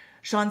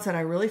 Sean said,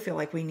 I really feel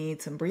like we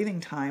need some breathing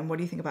time. What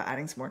do you think about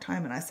adding some more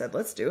time? And I said,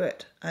 let's do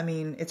it. I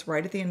mean, it's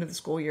right at the end of the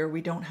school year.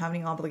 We don't have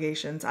any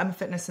obligations. I'm a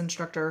fitness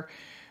instructor,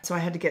 so I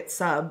had to get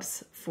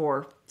subs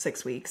for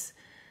 6 weeks.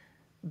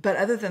 But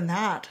other than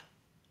that,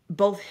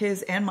 both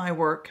his and my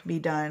work can be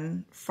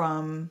done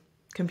from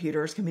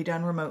computers, can be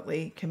done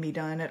remotely, can be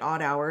done at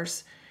odd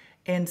hours.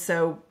 And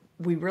so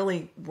we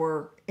really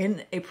were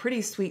in a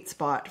pretty sweet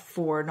spot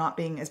for not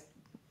being as,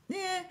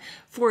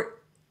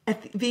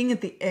 being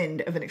at the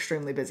end of an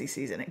extremely busy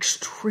season.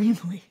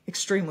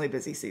 Extremely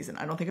busy season.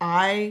 I don't think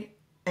I,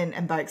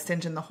 and by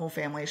extension, the whole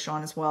family,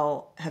 Sean as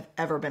well, have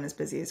ever been as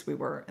busy as we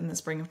were in the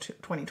spring of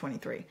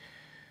 2023.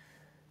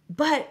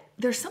 But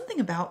there's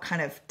something about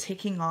kind of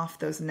taking off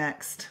those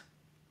next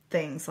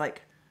things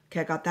like,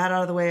 okay, I got that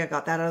out of the way, I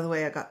got that out of the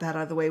way, I got that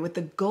out of the way, with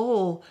the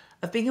goal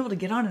of being able to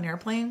get on an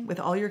airplane with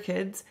all your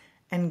kids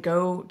and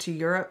go to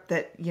Europe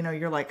that,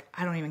 you're like,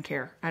 I don't even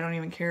care. I don't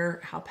even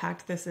care how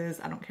packed this is.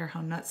 I don't care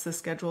how nuts the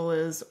schedule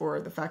is, or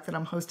the fact that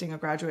I'm hosting a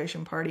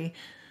graduation party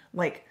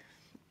like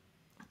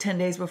 10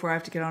 days before I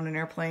have to get on an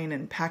airplane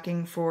and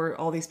packing for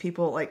all these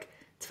people. Like,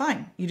 it's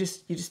fine. You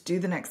just do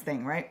the next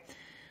thing, right?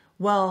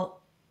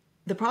 Well,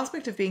 the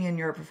prospect of being in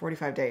Europe for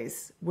 45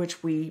 days,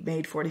 which we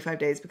made 45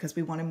 days because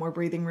we wanted more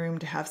breathing room,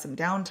 to have some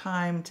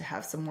downtime, to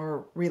have some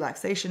more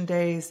relaxation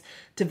days,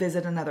 to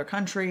visit another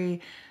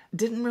country,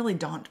 didn't really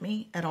daunt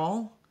me at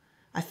all.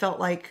 I felt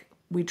like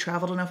we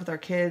traveled enough with our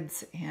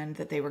kids and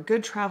that they were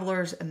good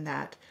travelers and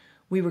that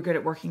we were good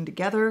at working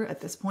together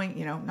at this point,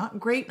 not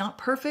great, not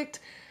perfect,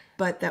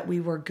 but that we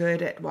were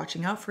good at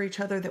watching out for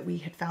each other, that we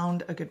had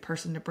found a good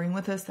person to bring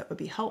with us that would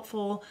be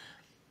helpful.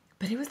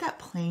 But it was that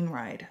plane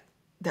ride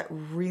that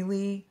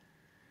really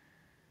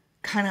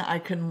I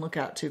couldn't look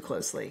out too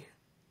closely,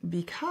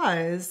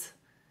 because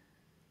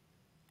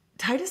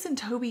Titus and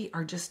Toby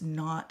are just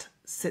not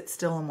sit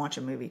still and watch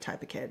a movie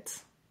type of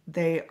kids.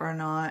 They are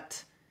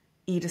not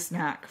eat a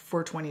snack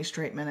for 20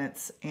 straight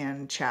minutes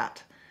and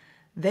chat.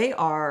 They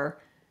are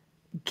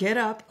get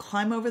up,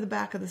 climb over the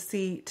back of the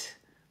seat,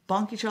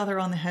 bonk each other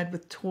on the head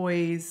with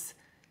toys,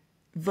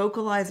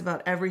 vocalize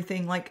about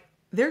everything. Like,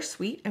 they're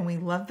sweet and we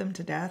love them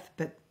to death,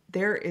 but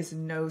there is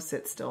no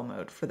sit still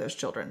mode for those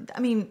children. I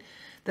mean,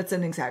 that's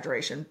an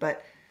exaggeration,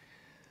 but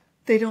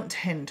they don't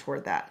tend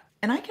toward that.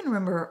 And I can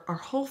remember our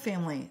whole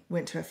family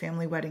went to a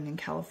family wedding in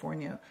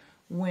California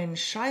when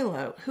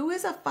Shiloh, who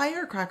is a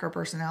firecracker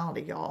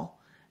personality, y'all,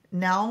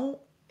 now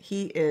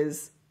he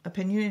is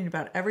opinionated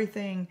about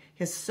everything.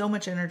 He has so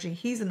much energy.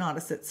 He's not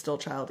a sit still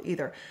child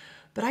either.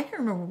 But I can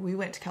remember we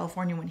went to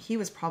California when he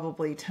was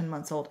probably 10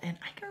 months old. And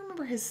I can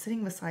remember his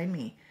sitting beside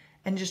me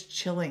and just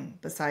chilling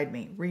beside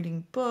me,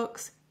 reading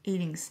books,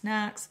 eating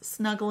snacks,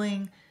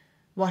 snuggling,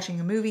 watching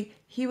a movie.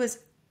 He was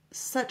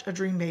such a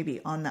dream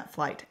baby on that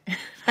flight.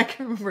 I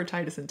can remember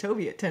Titus and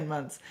Toby at 10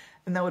 months,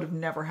 and that would have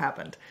never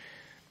happened.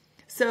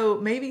 So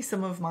maybe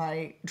some of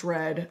my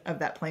dread of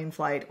that plane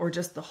flight, or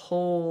just the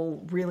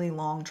whole really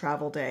long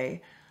travel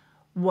day,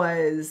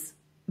 was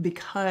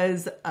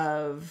because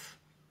of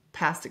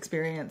past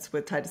experience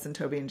with Titus and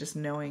Toby and just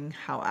knowing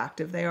how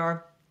active they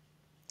are,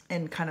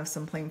 and kind of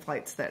some plane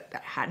flights that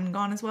hadn't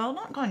gone as well.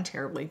 Not gone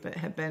terribly, but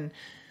had been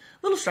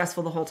little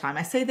stressful the whole time.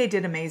 I say they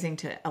did amazing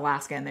to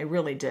Alaska, and they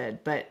really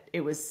did, but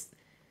it was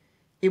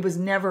it was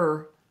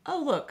never,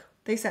 oh, look,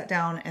 they sat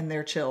down and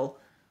they're chill.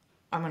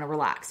 I'm going to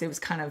relax. It was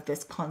kind of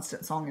this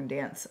constant song and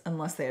dance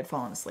unless they had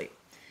fallen asleep.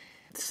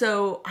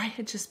 So I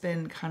had just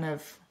been kind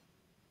of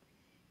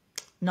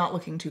not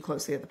looking too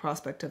closely at the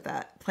prospect of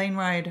that plane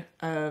ride,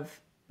 of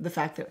the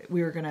fact that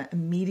we were going to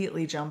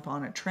immediately jump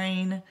on a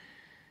train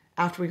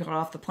after we got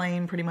off the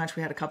plane. Pretty much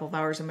we had a couple of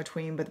hours in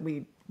between, but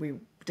we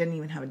didn't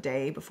even have a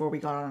day before we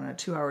got on a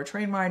 2-hour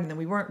train ride. And then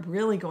we weren't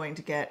really going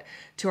to get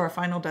to our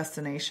final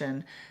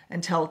destination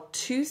until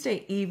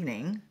Tuesday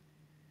evening,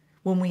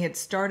 when we had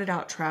started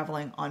out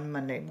traveling on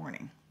Monday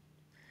morning.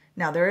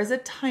 Now, there is a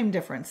time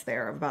difference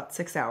there of about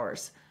 6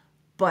 hours,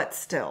 but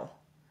still,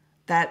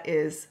 that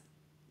is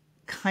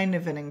kind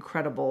of an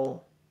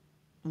incredible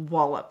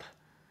wallop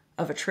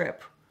of a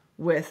trip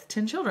with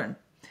 10 children.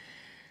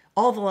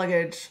 All the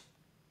luggage,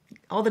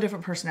 all the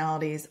different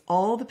personalities,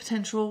 all the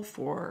potential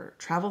for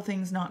travel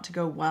things not to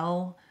go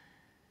well.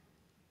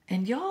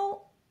 And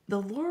y'all, the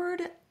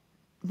Lord,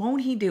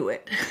 won't he do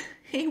it?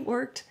 He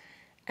worked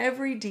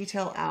every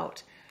detail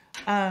out.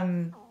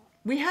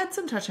 We had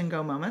some touch and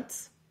go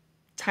moments.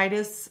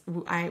 Titus,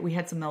 we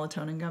had some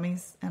melatonin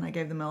gummies, and I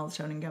gave the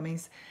melatonin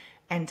gummies,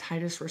 and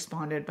Titus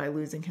responded by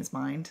losing his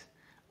mind.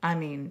 I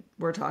mean,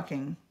 we're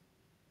talking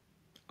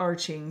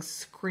arching,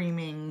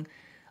 screaming,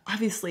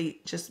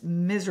 obviously just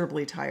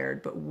miserably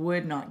tired, but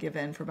would not give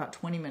in for about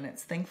 20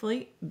 minutes.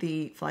 Thankfully,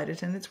 the flight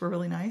attendants were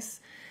really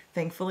nice.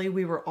 Thankfully,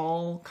 we were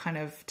all kind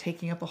of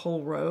taking up a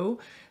whole row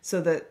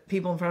so that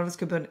people in front of us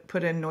could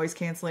put in noise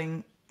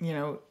canceling,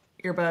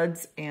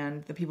 earbuds,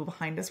 and the people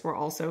behind us were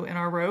also in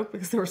our row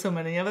because there were so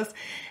many of us.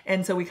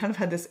 And so we kind of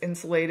had this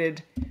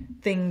insulated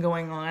thing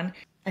going on.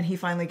 And he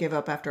finally gave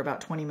up after about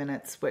 20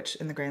 minutes, which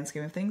in the grand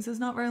scheme of things is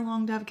not very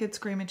long to have a kid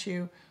scream at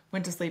you,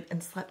 went to sleep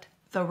and slept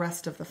the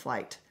rest of the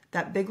flight.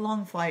 That big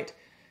long flight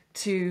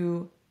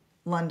to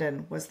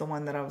London was the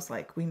one that I was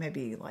like, we may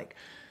be like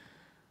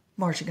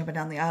marching up and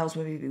down the aisles,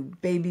 we may be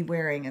baby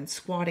wearing and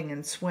squatting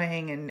and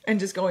swaying and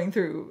just going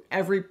through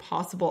every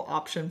possible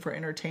option for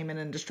entertainment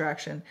and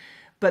distraction.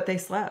 But they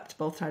slept.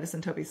 Both Titus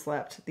and Toby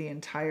slept the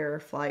entire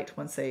flight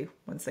once they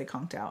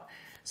conked out.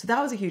 So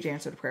that was a huge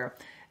answer to prayer.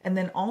 And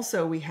then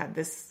also we had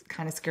this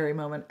kind of scary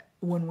moment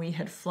when we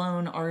had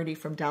flown already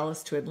from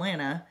Dallas to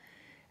Atlanta,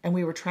 and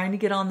we were trying to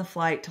get on the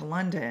flight to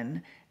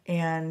London,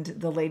 and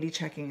the lady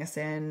checking us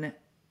in,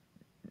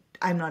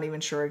 I'm not even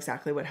sure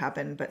exactly what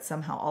happened, but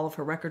somehow all of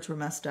her records were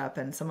messed up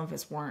and some of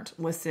us weren't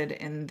listed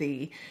in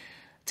the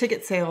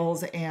ticket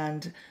sales.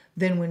 And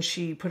then when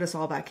she put us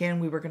all back in,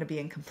 we were going to be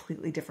in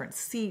completely different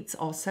seats,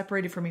 all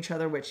separated from each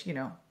other, which,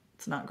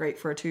 it's not great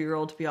for a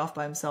 2-year-old to be off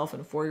by himself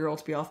and a 4-year-old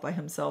to be off by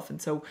himself.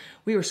 And so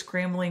we were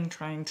scrambling,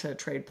 trying to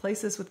trade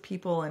places with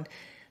people, and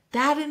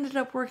that ended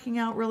up working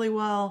out really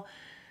well.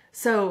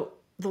 So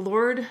the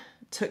Lord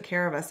took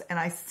care of us, and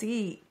I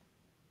see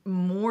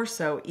more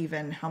so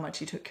even how much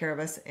he took care of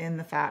us in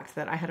the fact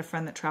that I had a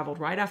friend that traveled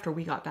right after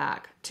we got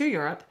back to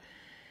Europe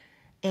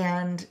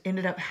and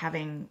ended up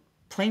having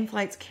plane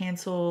flights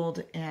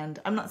canceled. And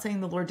I'm not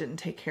saying the Lord didn't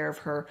take care of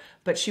her,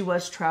 but she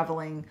was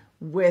traveling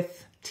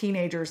with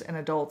teenagers and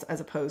adults as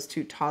opposed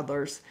to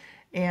toddlers.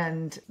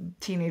 And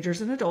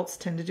teenagers and adults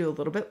tend to do a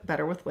little bit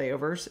better with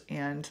layovers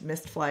and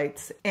missed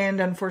flights and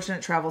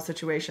unfortunate travel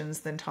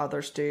situations than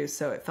toddlers do.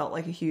 So it felt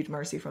like a huge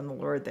mercy from the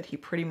Lord that he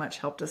pretty much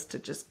helped us to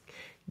just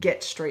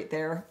get straight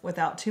there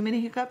without too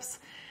many hiccups.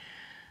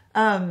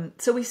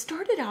 So we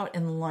started out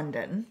in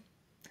London,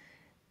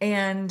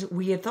 and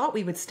we had thought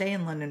we would stay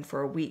in London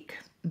for a week.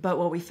 But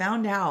what we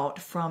found out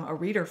from a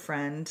reader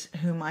friend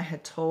whom I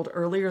had told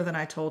earlier than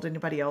I told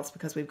anybody else,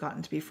 because we've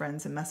gotten to be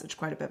friends and messaged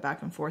quite a bit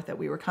back and forth, that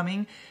we were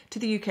coming to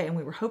the UK and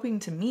we were hoping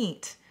to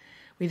meet.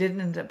 We didn't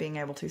end up being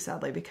able to,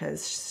 sadly,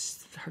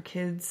 because her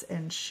kids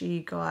and she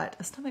got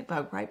a stomach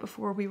bug right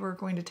before we were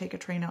going to take a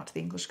train out to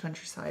the English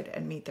countryside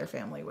and meet their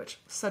family, which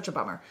was such a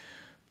bummer.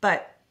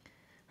 But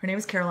her name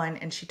is Caroline,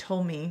 and she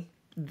told me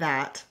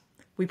that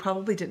we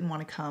probably didn't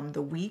want to come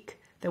the week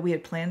that we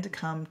had planned to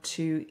come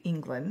to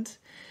England,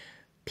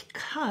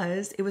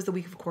 because it was the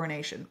week of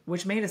coronation,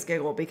 which made us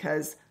giggle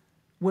because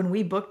when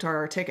we booked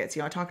our tickets,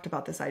 I talked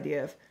about this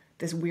idea of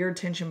this weird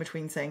tension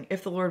between saying,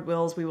 if the Lord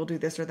wills, we will do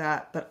this or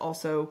that, but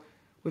also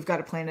we've got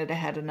to plan it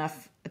ahead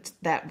enough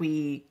that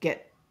we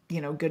get,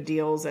 good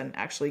deals and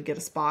actually get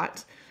a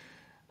spot.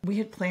 We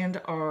had planned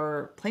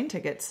our plane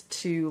tickets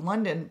to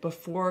London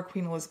before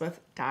Queen Elizabeth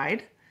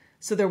died,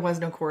 so there was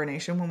no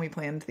coronation when we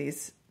planned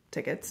these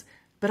tickets.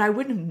 But I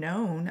wouldn't have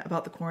known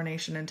about the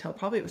coronation until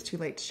probably it was too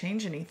late to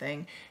change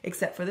anything,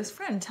 except for this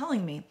friend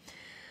telling me.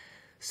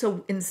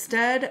 So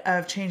instead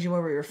of changing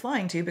where we were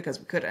flying to, because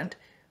we couldn't,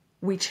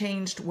 we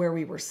changed where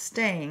we were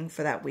staying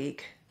for that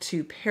week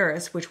to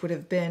Paris, which would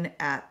have been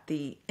at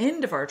the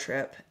end of our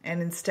trip.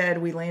 And instead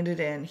we landed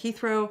in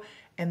Heathrow,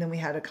 and then we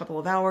had a couple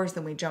of hours.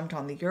 Then we jumped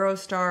on the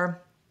Eurostar,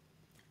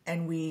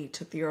 and we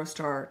took the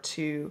Eurostar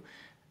to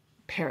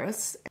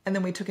Paris. And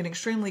then we took an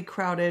extremely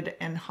crowded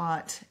and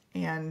hot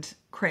and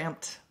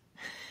cramped,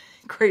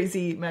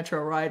 crazy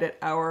metro ride at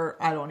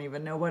I don't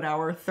even know what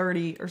hour,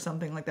 30 or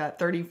something like that,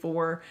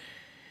 34,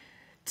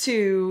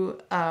 to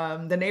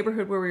the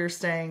neighborhood where we were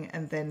staying,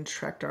 and then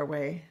trekked our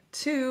way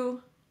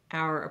to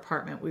our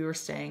apartment. We were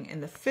staying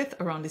in the 5th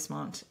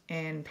arrondissement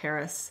in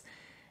Paris,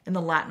 in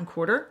the Latin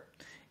Quarter,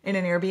 in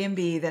an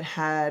Airbnb that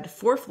had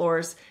 4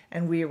 floors,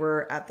 and we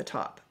were at the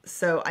top.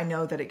 So I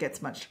know that it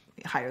gets much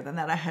higher than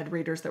that. I had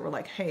readers that were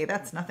like, hey,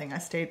 that's nothing. I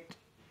stayed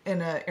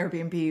in an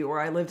Airbnb, or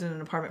I lived in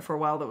an apartment for a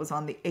while that was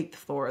on the 8th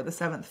floor or the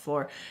 7th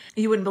floor.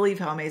 You wouldn't believe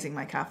how amazing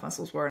my calf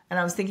muscles were. And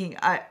I was thinking,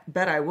 I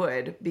bet I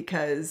would,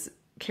 because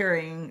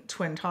carrying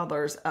twin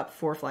toddlers up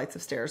 4 flights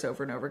of stairs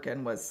over and over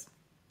again was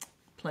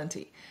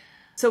plenty.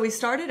 So we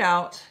started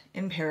out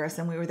in Paris,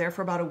 and we were there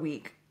for about a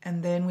week.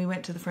 And then we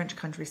went to the French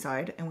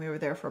countryside, and we were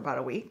there for about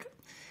a week.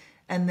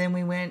 And then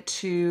we went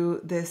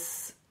to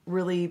this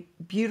really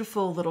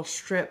beautiful little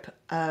strip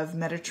of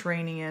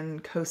Mediterranean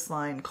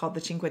coastline called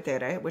the Cinque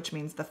Terre, which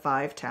means the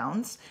 5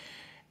 towns.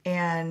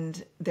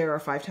 And there are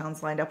 5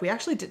 towns lined up. We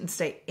actually didn't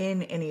stay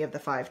in any of the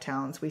 5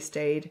 towns. We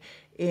stayed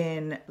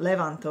in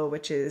Levanto,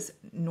 which is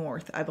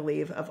north, I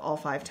believe, of all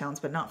 5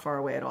 towns, but not far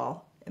away at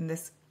all. In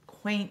this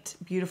quaint,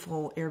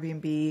 beautiful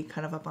Airbnb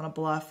kind of up on a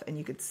bluff, and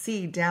you could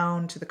see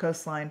down to the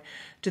coastline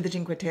to the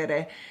Cinque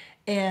Terre.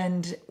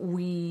 And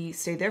we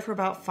stayed there for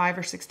about 5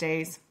 or 6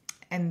 days.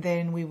 And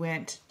then we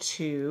went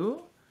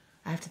to,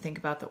 I have to think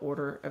about the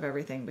order of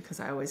everything because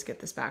I always get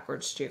this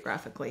backwards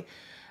geographically.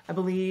 I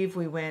believe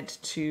we went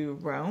to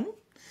Rome,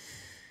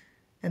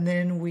 and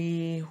then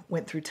we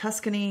went through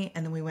Tuscany,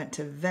 and then we went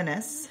to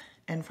Venice.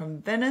 And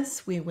from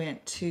Venice, we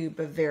went to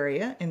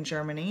Bavaria in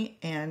Germany.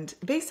 And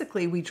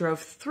basically, we drove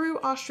through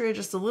Austria,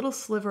 just a little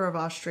sliver of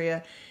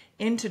Austria,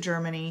 into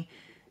Germany.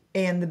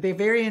 And the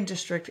Bavarian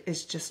district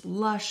is just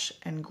lush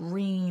and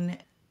green.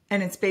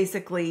 And it's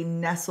basically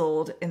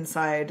nestled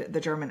inside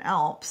the German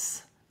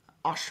Alps,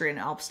 Austrian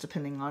Alps,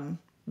 depending on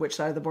which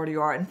side of the border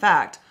you are. In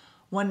fact,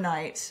 one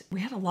night,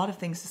 we had a lot of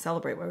things to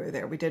celebrate while we were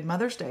there. We did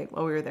Mother's Day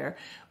while we were there.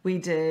 We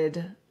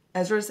did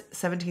Ezra's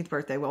 17th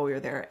birthday while we were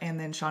there. And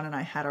then Sean and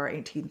I had our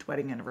 18th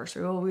wedding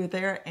anniversary while we were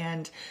there.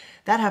 And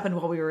that happened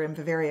while we were in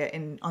Bavaria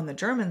on the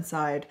German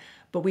side.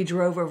 But we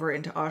drove over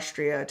into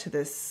Austria to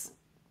this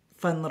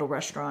fun little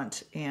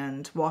restaurant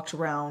and walked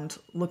around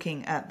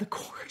looking at the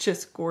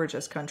gorgeous,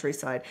 gorgeous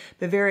countryside.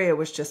 Bavaria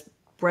was just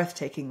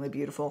breathtakingly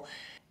beautiful.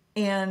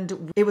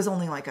 And it was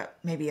only like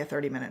maybe a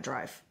 30-minute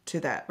drive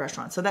to that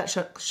restaurant. So that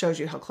shows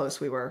you how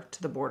close we were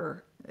to the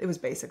border. It was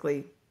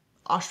basically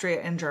Austria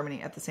and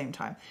Germany at the same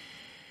time.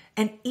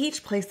 And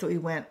each place that we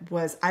went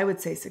was, I would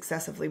say,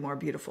 successively more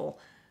beautiful.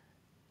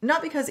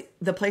 Not because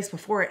the place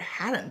before it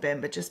hadn't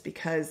been, but just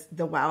because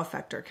the wow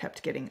factor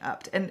kept getting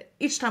upped. And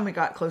each time we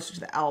got closer to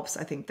the Alps,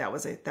 I think that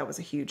was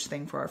a huge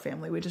thing for our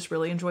family. We just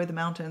really enjoyed the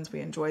mountains.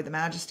 We enjoyed the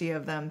majesty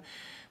of them.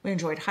 We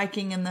enjoyed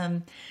hiking in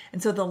them.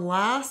 And so the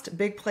last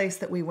big place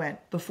that we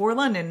went before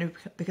London,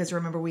 because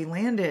remember we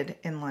landed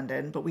in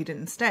London, but we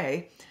didn't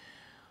stay,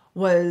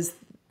 was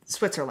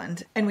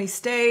Switzerland. And we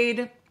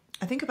stayed,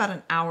 I think, about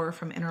an hour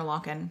from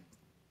Interlaken.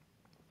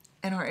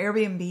 And our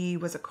Airbnb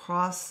was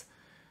across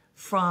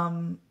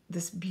from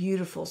this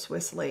beautiful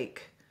Swiss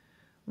lake,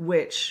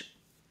 which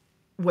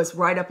was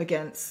right up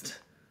against,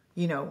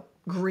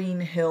 green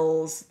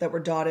hills that were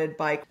dotted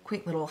by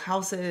quaint little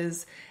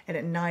houses. And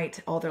at night,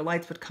 all their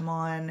lights would come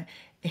on.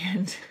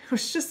 And it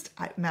was just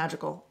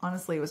magical.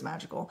 Honestly, it was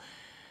magical.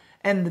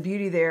 And the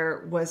beauty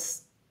there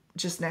was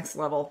just next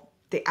level.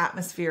 The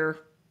atmosphere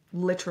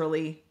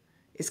literally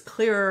is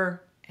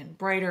clearer and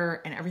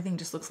brighter, and everything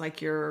just looks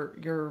like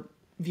you're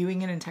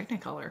viewing it in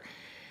Technicolor.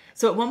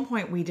 So at one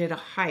point we did a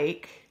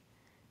hike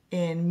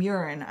in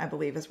Mürren, I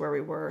believe is where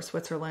we were,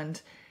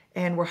 Switzerland.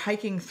 And we're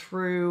hiking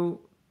through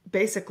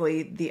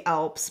basically the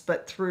Alps,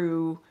 but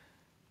through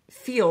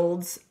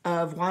fields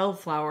of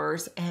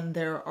wildflowers. And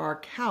there are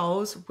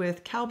cows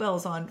with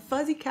cowbells on,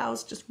 fuzzy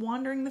cows just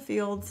wandering the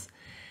fields.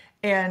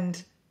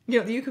 And,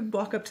 you could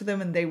walk up to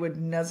them and they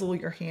would nuzzle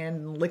your hand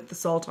and lick the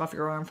salt off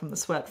your arm from the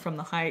sweat from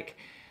the hike.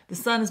 The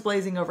sun is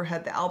blazing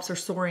overhead. The Alps are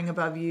soaring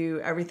above you.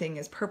 Everything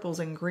is purples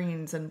and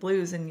greens and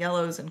blues and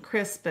yellows and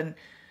crisp. And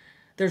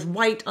there's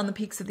white on the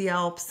peaks of the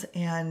Alps.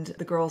 And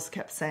the girls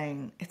kept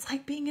saying, it's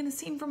like being in a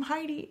scene from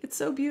Heidi. It's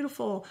so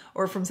beautiful.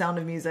 Or from Sound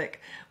of Music.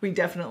 We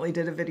definitely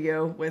did a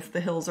video with The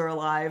Hills Are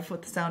Alive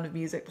with the Sound of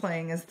Music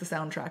playing as the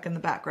soundtrack in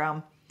the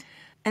background.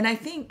 And I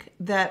think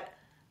that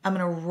I'm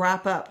going to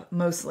wrap up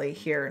mostly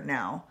here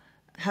now,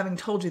 having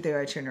told you the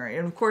itinerary.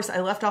 And of course,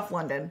 I left off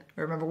London.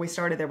 Remember, we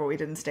started there, but we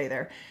didn't stay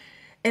there.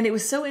 And it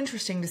was so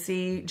interesting to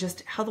see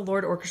just how the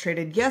Lord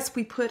orchestrated. Yes,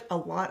 we put a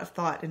lot of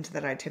thought into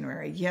that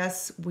itinerary.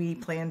 Yes, we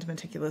planned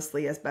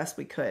meticulously as best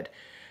we could.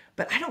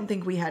 But I don't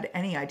think we had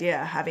any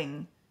idea,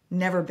 having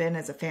never been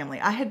as a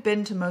family. I had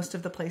been to most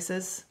of the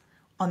places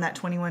on that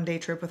 21-day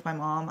trip with my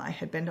mom. I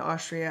had been to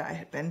Austria. I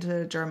had been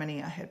to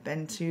Germany. I had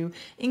been to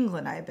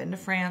England. I had been to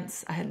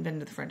France. I hadn't been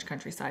to the French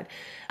countryside.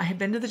 I had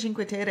been to the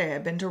Cinque Terre. I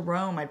had been to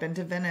Rome. I'd been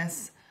to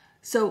Venice.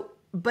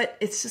 But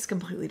it's just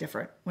completely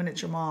different when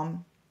it's your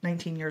mom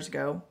 19 years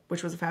ago,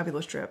 which was a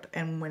fabulous trip,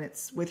 and when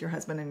it's with your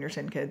husband and your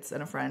 10 kids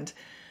and a friend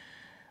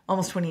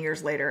almost 20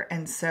 years later.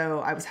 And so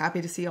I was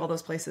happy to see all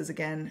those places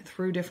again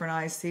through different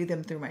eyes, see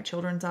them through my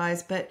children's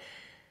eyes. But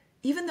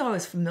even though I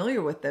was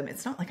familiar with them,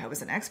 it's not like I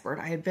was an expert.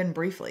 I had been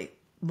briefly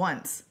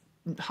once,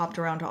 hopped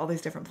around to all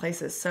these different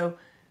places. So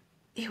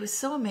it was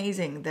so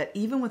amazing that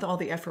even with all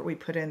the effort we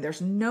put in,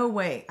 there's no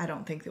way, I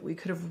don't think, that we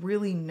could have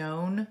really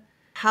known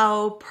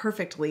how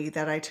perfectly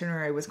that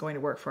itinerary was going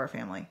to work for our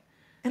family.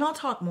 And I'll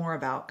talk more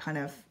about kind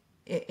of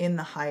in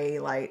the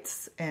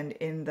highlights and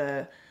in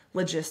the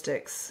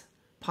logistics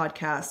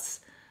podcasts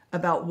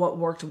about what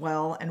worked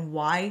well and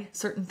why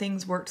certain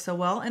things worked so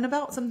well, and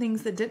about some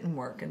things that didn't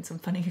work and some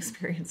funny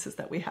experiences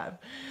that we have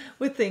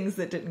with things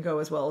that didn't go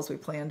as well as we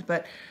planned.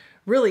 But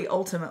really,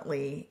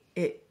 ultimately,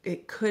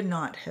 it could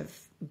not have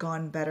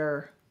gone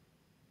better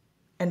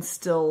and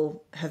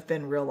still have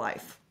been real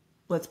life.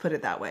 Let's put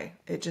it that way.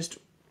 It just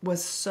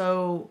was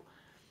so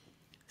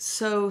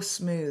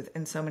smooth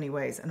in so many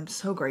ways, and I'm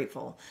so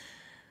grateful.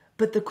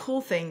 But the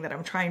cool thing that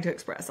I'm trying to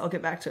express, I'll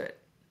get back to it,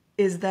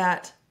 is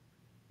that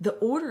the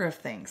order of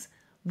things,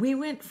 we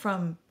went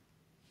from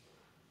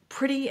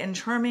pretty and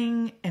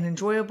charming and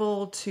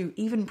enjoyable to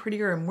even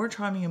prettier and more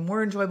charming and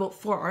more enjoyable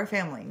for our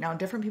family. Now,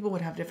 different people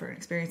would have different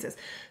experiences.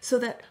 So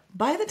that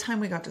by the time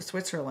we got to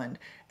Switzerland,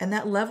 and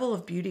that level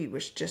of beauty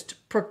was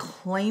just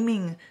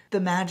proclaiming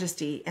the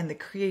majesty and the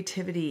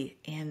creativity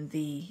and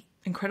the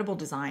incredible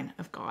design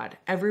of God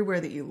everywhere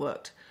that you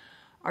looked,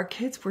 our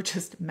kids were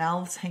just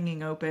mouths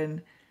hanging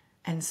open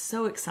and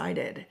so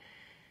excited.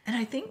 And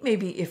I think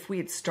maybe if we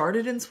had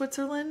started in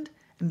Switzerland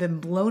and been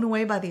blown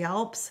away by the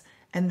Alps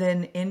and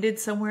then ended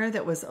somewhere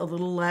that was a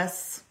little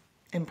less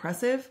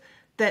impressive,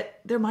 that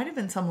there might have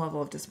been some level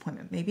of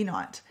disappointment, maybe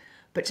not,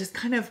 but just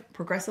kind of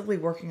progressively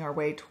working our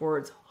way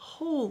towards,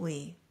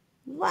 holy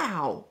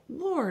wow,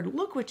 Lord,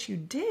 look what you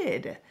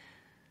did.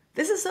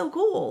 This is so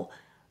cool,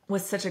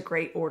 was such a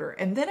great order.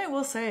 And then I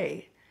will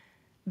say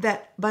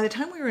that by the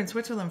time we were in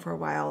Switzerland for a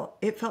while,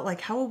 it felt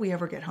like, how will we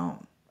ever get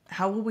home?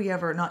 How will we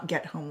ever not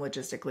get home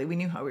logistically? We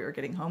knew how we were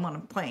getting home on a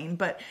plane,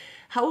 but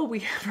how will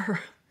we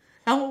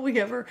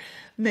ever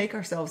make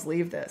ourselves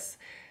leave this?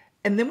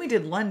 And then we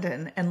did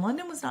London, and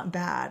London was not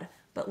bad,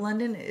 but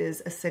London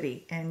is a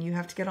city and you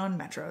have to get on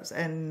metros.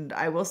 And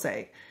I will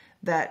say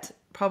that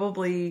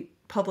probably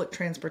public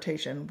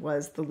transportation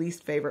was the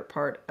least favorite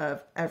part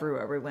of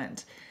everywhere we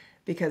went,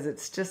 because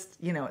it's just,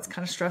 it's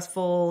kind of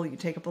stressful. You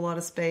take up a lot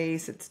of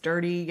space. It's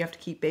dirty. You have to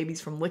keep babies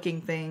from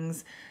licking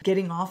things,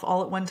 getting off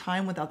all at one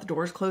time without the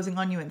doors closing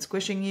on you and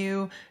squishing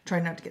you,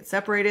 trying not to get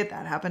separated.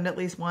 That happened at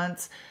least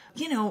once.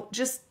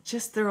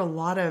 Just there are a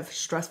lot of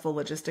stressful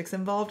logistics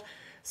involved.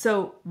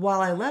 So while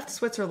I left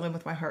Switzerland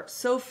with my heart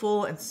so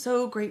full and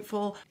so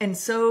grateful and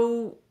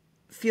so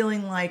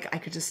feeling like I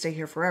could just stay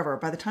here forever,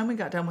 by the time we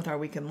got done with our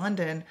week in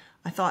London,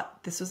 I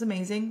thought, this was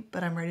amazing,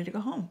 but I'm ready to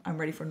go home. I'm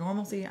ready for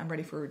normalcy. I'm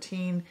ready for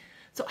routine.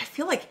 So I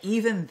feel like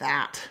even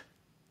that,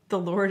 the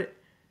Lord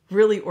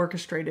really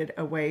orchestrated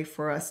a way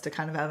for us to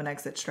kind of have an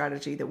exit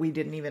strategy that we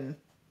didn't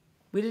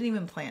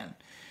even plan.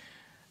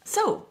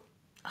 So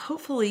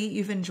hopefully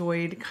you've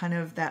enjoyed kind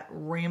of that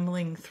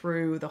rambling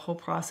through the whole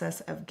process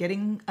of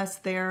getting us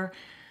there.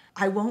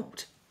 I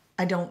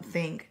don't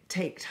think,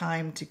 take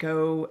time to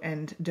go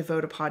and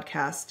devote a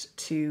podcast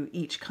to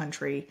each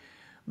country,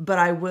 but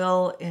I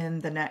will in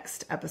the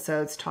next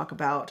episodes talk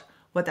about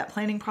what that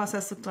planning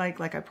process looked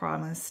like I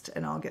promised,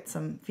 and I'll get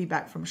some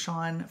feedback from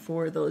Sean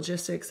for the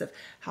logistics of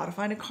how to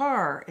find a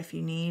car if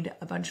you need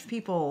a bunch of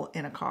people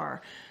in a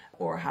car,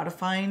 or how to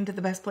find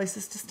the best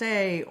places to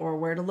stay, or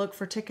where to look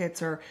for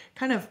tickets, or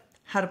kind of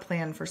how to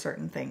plan for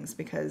certain things,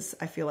 because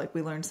I feel like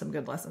we learned some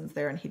good lessons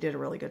there and he did a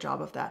really good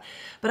job of that.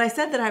 But I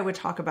said that I would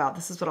talk about,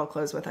 this is what I'll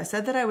close with. I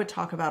said that I would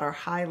talk about our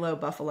high-low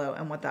buffalo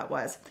and what that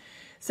was.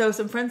 So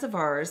some friends of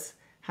ours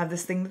have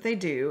this thing that they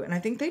do, and I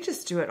think they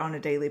just do it on a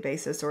daily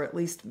basis, or at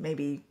least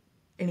maybe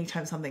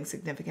anytime something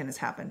significant has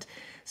happened.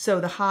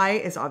 So the high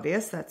is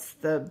obvious. That's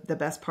the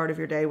best part of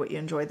your day, what you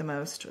enjoyed the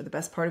most, or the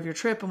best part of your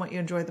trip and what you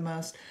enjoyed the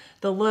most.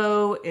 The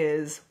low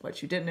is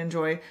what you didn't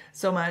enjoy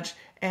so much.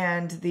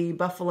 And the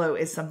buffalo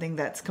is something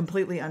that's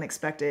completely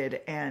unexpected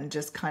and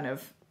just kind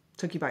of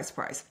took you by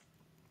surprise.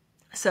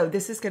 So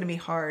this is going to be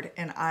hard.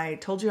 And I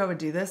told you I would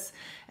do this,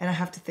 and I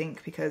have to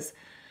think, because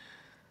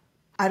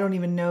I don't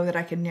even know that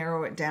I can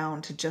narrow it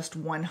down to just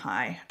one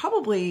high.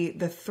 Probably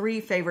the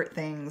three favorite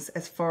things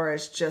as far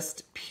as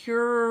just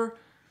pure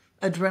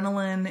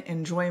adrenaline,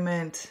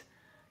 enjoyment,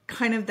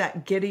 kind of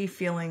that giddy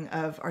feeling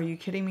of, are you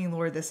kidding me,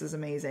 Lord? This is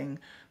amazing.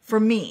 For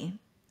me,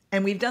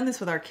 and we've done this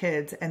with our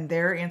kids and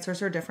their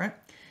answers are different,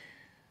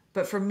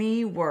 but for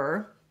me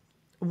were,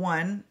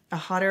 one, a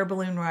hot air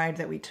balloon ride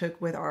that we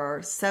took with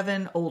our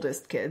 7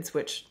 oldest kids,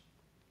 which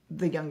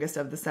the youngest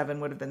of the 7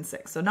 would have been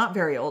 6. So not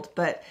very old,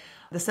 but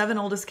the 7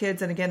 oldest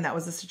kids. And again, that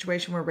was a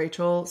situation where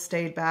Rachel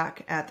stayed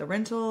back at the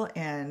rental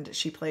and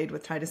she played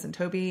with Titus and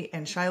Toby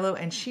and Shiloh.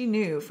 And she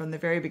knew from the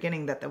very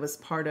beginning that was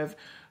part of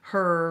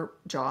her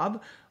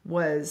job,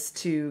 was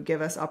to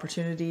give us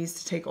opportunities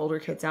to take older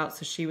kids out.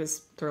 So she was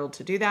thrilled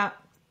to do that.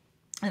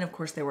 And of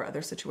course, there were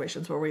other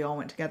situations where we all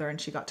went together and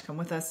she got to come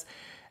with us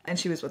and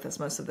she was with us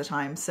most of the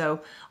time.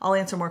 So I'll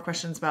answer more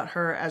questions about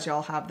her as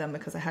y'all have them,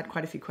 because I had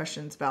quite a few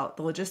questions about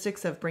the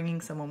logistics of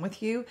bringing someone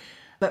with you.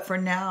 But for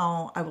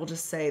now, I will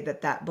just say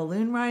that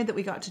balloon ride that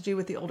we got to do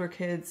with the older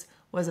kids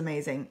was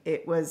amazing.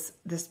 It was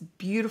this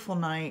beautiful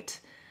night.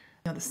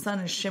 The sun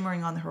is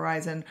shimmering on the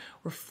horizon.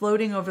 We're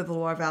floating over the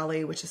Loire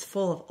Valley, which is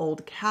full of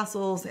old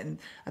castles and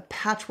a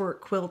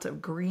patchwork quilt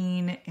of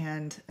green,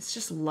 and it's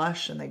just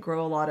lush, and they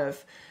grow a lot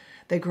of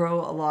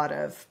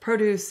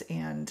produce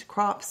and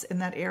crops in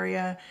that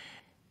area.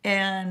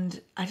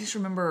 And I just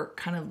remember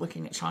kind of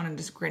looking at Sean and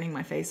just grinning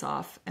my face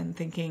off and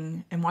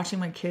thinking, and watching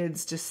my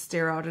kids just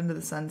stare out into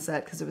the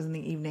sunset because it was in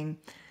the evening,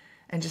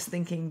 and just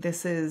thinking,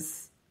 this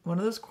is one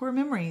of those core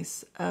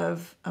memories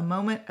of a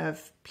moment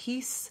of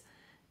peace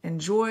and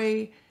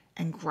joy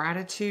and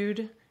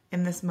gratitude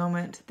in this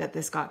moment that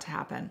this got to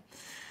happen.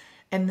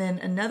 And then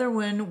another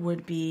one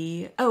would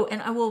be,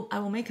 and I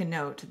will make a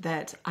note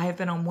that I have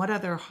been on one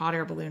other hot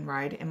air balloon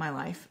ride in my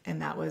life,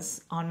 and that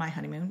was on my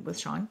honeymoon with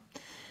Sean.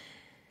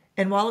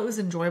 And while it was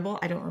enjoyable,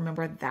 I don't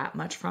remember that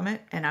much from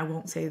it, and I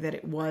won't say that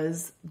it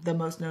was the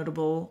most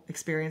notable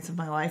experience of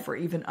my life or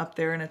even up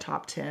there in a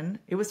top 10.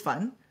 It was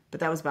fun,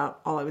 but that was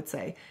about all I would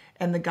say.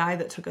 And the guy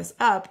that took us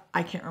up,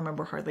 I can't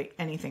remember hardly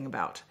anything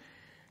about.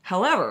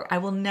 However, I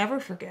will never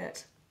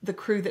forget the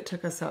crew that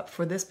took us up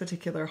for this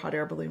particular hot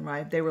air balloon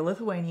ride. They were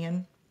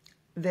Lithuanian,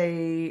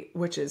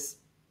 which is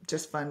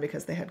just fun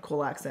because they had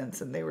cool accents,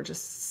 and they were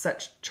just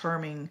such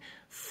charming,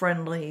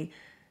 friendly,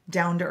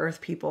 down-to-earth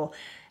people.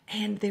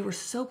 And they were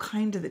so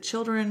kind to the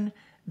children.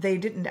 They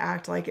didn't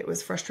act like it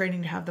was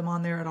frustrating to have them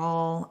on there at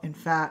all. In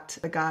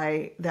fact, the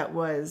guy that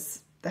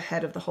was the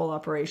head of the whole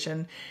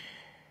operation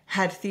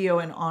had Theo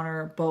and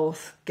Honor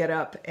both get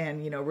up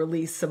and,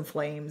 release some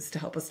flames to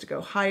help us to go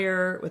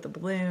higher with a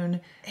balloon.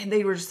 And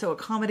they were just so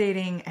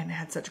accommodating and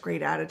had such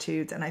great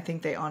attitudes. And I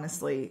think they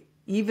honestly,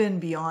 even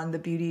beyond the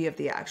beauty of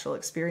the actual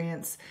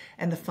experience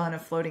and the fun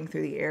of floating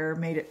through the air,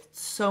 made it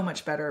so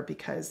much better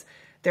because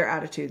their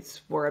attitudes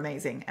were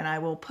amazing. And I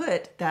will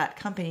put that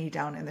company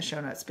down in the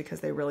show notes because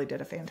they really did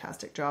a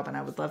fantastic job. And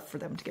I would love for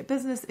them to get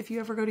business if you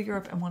ever go to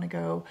Europe and want to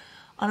go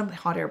on a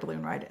hot air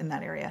balloon ride in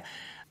that area.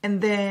 And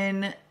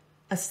then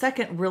a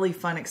second really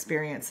fun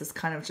experience is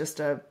kind of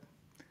just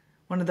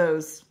one of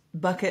those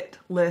bucket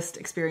list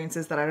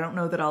experiences that I don't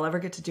know that I'll ever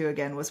get to do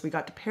again, was we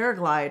got to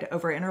paraglide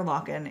over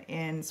Interlaken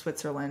in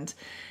Switzerland.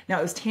 Now,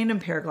 it was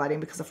tandem paragliding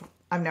because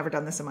I've never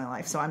done this in my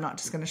life, so I'm not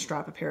just going to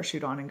strap a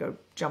parachute on and go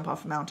jump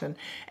off a mountain.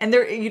 And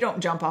you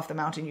don't jump off the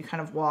mountain, you kind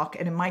of walk.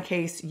 And in my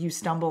case, you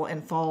stumble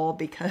and fall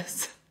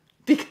because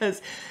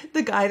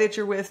the guy that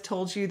you're with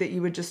told you that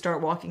you would just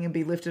start walking and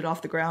be lifted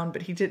off the ground,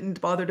 but he didn't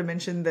bother to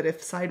mention that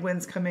if side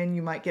winds come in,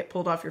 you might get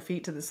pulled off your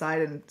feet to the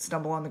side and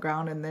stumble on the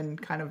ground and then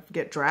kind of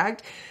get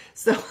dragged.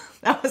 So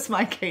that was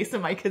my case,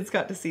 and my kids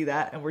got to see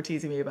that and were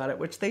teasing me about it,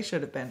 which they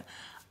should have been.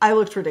 I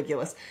looked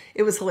ridiculous.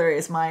 It was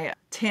hilarious. My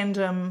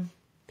tandem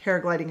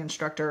paragliding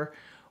instructor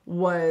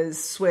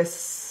was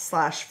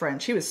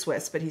Swiss/French. He was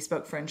Swiss, but he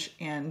spoke French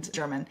and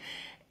German.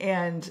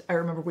 And I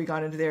remember we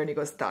got into there and he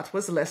goes, "That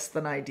was less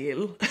than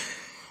ideal."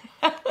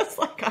 I was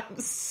like, I'm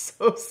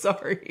so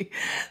sorry.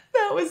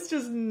 That was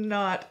just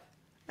not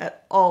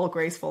at all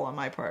graceful on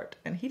my part.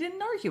 And he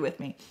didn't argue with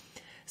me.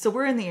 So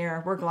we're in the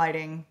air, we're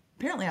gliding.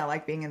 Apparently I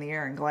like being in the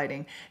air and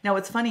gliding. Now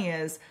what's funny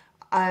is,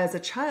 as a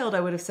child,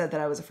 I would have said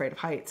that I was afraid of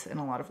heights in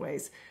a lot of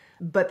ways.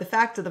 But the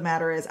fact of the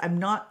matter is, I'm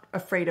not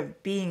afraid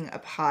of being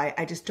up high.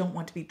 I just don't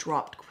want to be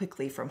dropped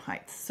quickly from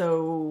heights.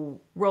 So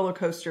roller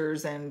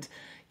coasters and,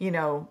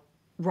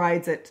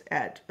 rides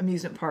at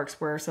amusement parks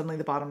where suddenly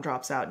the bottom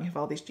drops out and you have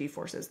all these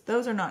G-forces.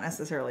 Those are not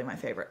necessarily my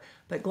favorite.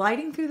 But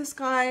gliding through the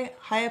sky,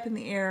 high up in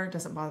the air,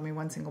 doesn't bother me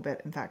one single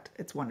bit. In fact,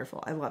 it's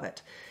wonderful. I love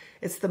it.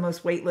 It's the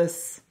most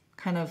weightless,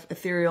 kind of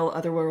ethereal,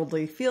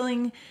 otherworldly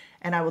feeling,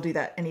 and I will do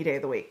that any day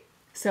of the week.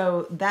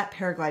 So that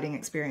paragliding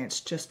experience,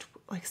 just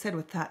like I said,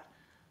 with that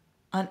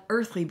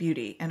unearthly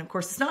beauty. And of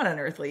course, it's not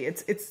unearthly.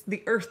 It's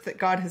the earth that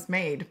God has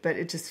made, but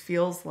it just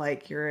feels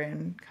like you're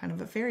in kind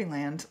of a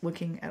fairyland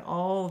looking at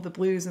all the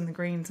blues and the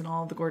greens and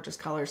all the gorgeous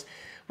colors.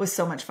 Was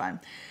so much fun.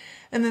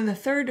 And then the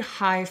third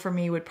high for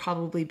me would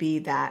probably be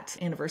that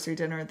anniversary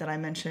dinner that I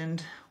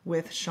mentioned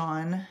with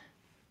Sean,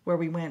 where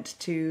we went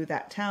to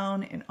that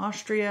town in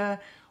Austria,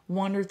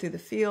 wandered through the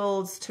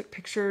fields, took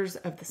pictures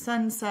of the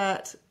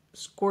sunset. It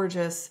was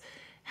gorgeous.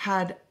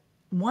 Had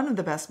one of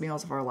the best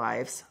meals of our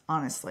lives,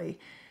 honestly.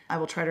 I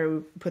will try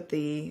to put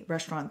the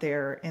restaurant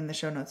there in the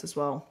show notes as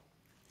well.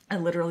 I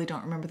literally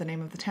don't remember the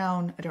name of the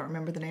town. I don't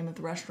remember the name of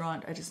the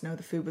restaurant. I just know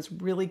the food was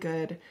really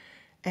good.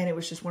 And it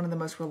was just one of the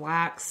most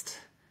relaxed,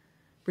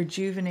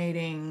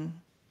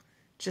 rejuvenating,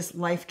 just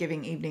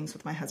life-giving evenings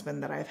with my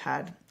husband that I've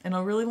had in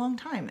a really long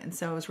time. And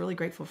so I was really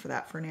grateful for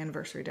that for an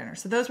anniversary dinner.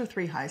 So those were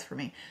 3 highs for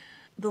me.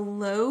 The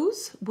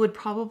lows would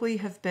probably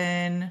have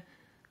been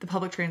the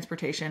public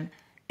transportation.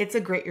 It's a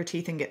grit your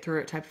teeth and get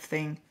through it type of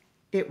thing.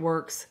 It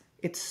works.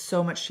 It's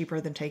so much cheaper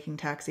than taking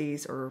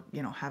taxis or,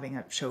 having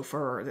a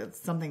chauffeur. That's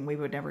something we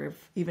would never have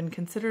even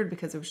considered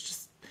because it was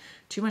just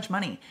too much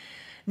money.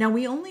 Now,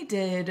 we only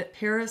did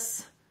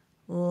Paris,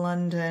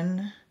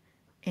 London,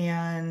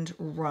 and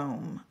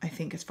Rome, I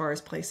think, as far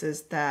as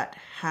places that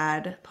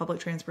had public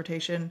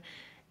transportation.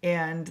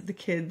 And the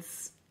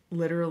kids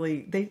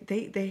literally,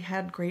 they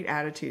had great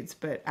attitudes,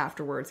 but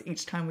afterwards,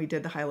 each time we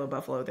did the High-Low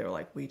Buffalo, they were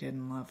like, we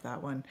didn't love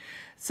that one.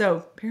 So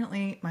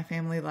apparently my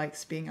family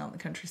likes being out in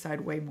the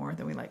countryside way more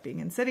than we like being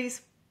in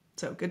cities.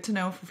 So good to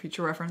know for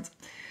future reference.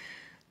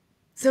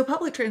 So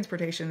public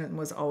transportation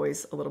was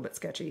always a little bit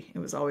sketchy. It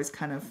was always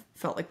kind of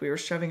felt like we were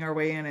shoving our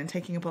way in and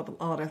taking up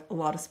a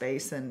lot of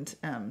space and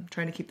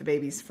trying to keep the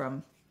babies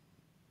from,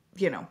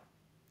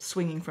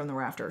 swinging from the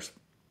rafters.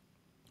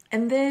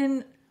 And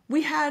then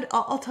we had,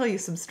 I'll tell you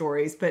some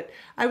stories, but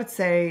I would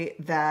say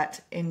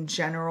that in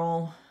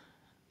general,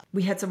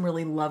 we had some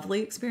really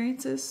lovely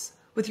experiences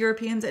with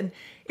Europeans. And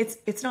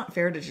it's not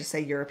fair to just say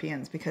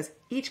Europeans because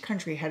each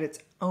country had its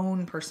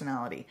own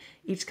personality.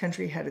 Each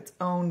country had its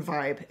own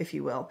vibe, if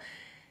you will.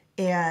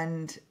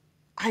 And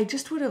I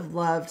just would have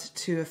loved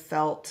to have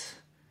felt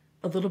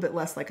a little bit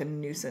less like a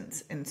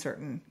nuisance in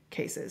certain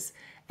cases.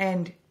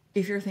 And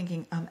if you're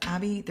thinking,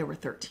 Abbie, there were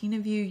 13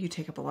 of you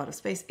take up a lot of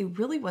space. It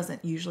really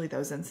wasn't usually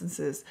those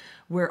instances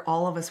where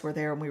all of us were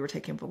there and we were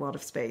taking up a lot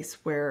of space,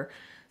 where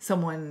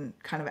someone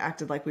kind of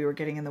acted like we were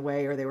getting in the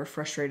way or they were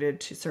frustrated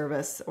to serve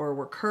us or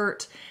were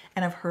curt.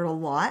 And I've heard a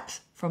lot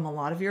from a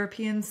lot of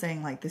Europeans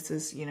saying like, this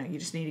is, you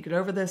just need to get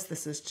over this.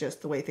 This is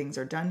just the way things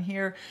are done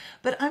here.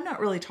 But I'm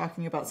not really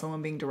talking about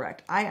someone being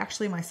direct. I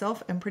actually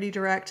myself am pretty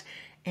direct.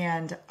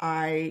 And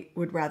I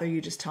would rather you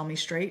just tell me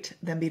straight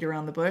than beat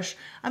around the bush.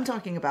 I'm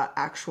talking about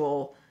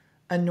actual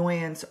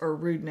annoyance or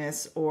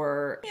rudeness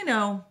or,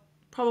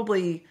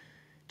 probably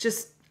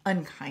just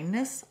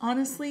unkindness,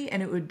 honestly.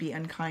 And it would be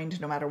unkind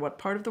no matter what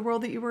part of the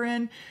world that you were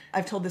in.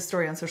 I've told this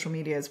story on social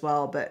media as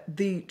well, but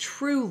the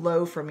true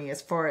low for me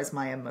as far as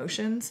my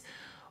emotions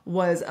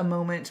was a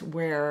moment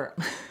where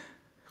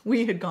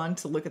we had gone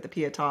to look at the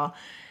Pietà.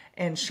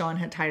 And Sean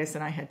had Titus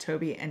and I had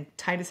Toby, and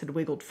Titus had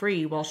wiggled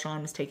free while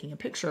Sean was taking a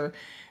picture.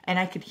 And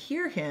I could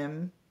hear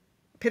him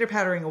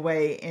pitter-pattering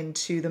away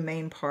into the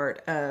main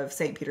part of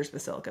St. Peter's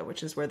Basilica,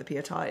 which is where the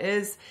Pietà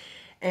is.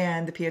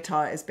 And the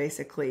Pietà is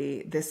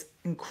basically this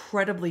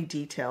incredibly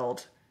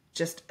detailed,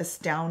 just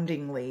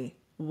astoundingly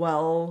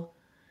well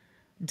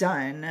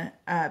done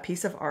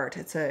piece of art.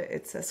 It's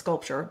a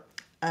sculpture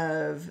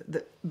of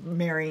the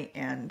Mary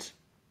and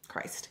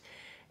Christ.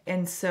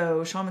 And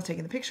so Sean was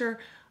taking the picture.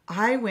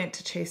 I went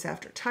to chase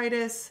after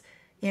Titus,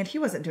 and he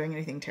wasn't doing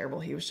anything terrible.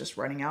 He was just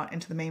running out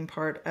into the main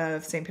part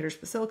of St. Peter's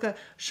Basilica.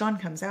 Sean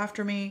comes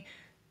after me.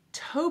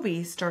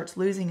 Toby starts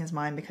losing his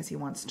mind because he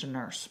wants to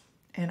nurse.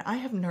 And I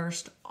have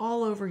nursed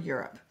all over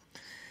Europe.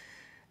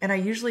 And I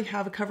usually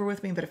have a cover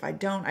with me, but if I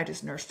don't, I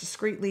just nurse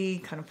discreetly,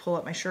 kind of pull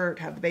up my shirt,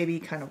 have the baby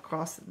kind of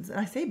cross. And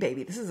I say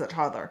baby, this is a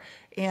toddler.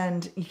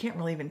 And you can't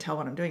really even tell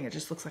what I'm doing. It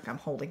just looks like I'm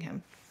holding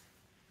him.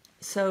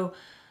 So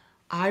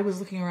I was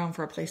looking around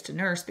for a place to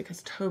nurse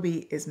because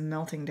Toby is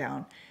melting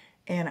down.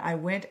 And I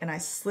went and I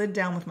slid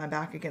down with my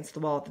back against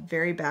the wall at the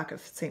very back of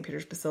St.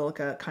 Peter's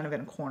Basilica, kind of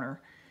in a corner,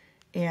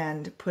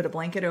 and put a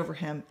blanket over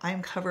him. I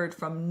am covered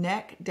from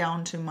neck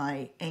down to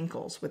my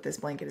ankles with this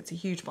blanket. It's a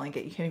huge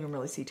blanket. You can't even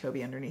really see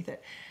Toby underneath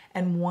it.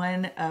 And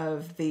one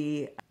of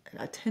the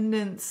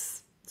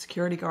attendants,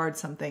 security guard,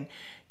 something,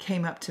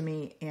 came up to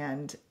me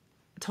and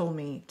told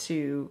me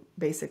to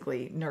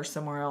basically nurse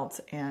somewhere else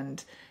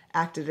and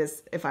acted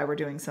as if I were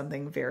doing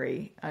something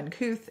very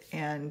uncouth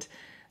and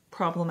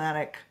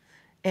problematic.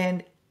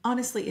 And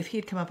honestly, if he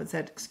had come up and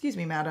said, excuse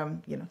me,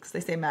 madam, because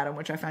they say madam,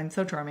 which I find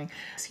so charming.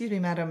 Excuse me,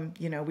 madam,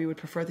 we would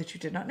prefer that you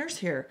did not nurse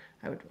here.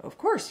 I would, of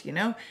course,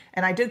 And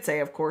I did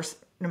say, of course,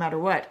 no matter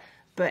what.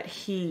 But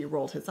he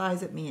rolled his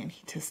eyes at me and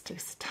he kissed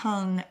his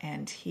tongue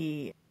and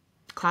he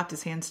clapped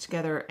his hands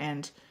together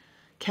and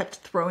kept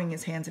throwing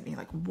his hands at me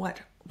like,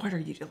 what are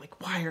you doing?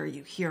 Like, why are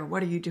you here?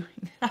 What are you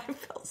doing? I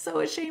felt so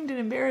ashamed and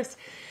embarrassed.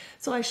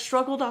 So I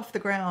struggled off the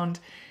ground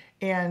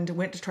and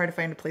went to try to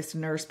find a place to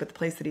nurse. But the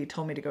place that he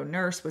told me to go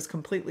nurse was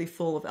completely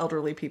full of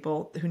elderly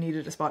people who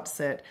needed a spot to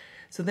sit.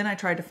 So then I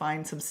tried to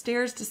find some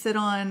stairs to sit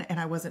on and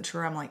I wasn't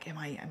sure. I'm like, am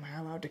I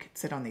allowed to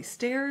sit on these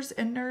stairs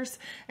and nurse?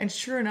 And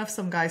sure enough,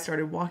 some guy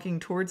started walking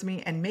towards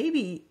me, and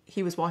maybe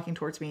he was walking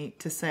towards me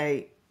to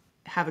say,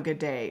 have a good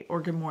day or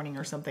good morning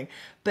or something.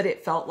 But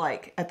it felt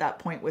like at that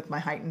point, with my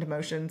heightened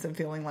emotions and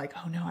feeling like,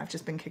 oh no, I've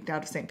just been kicked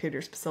out of St.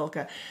 Peter's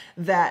Basilica,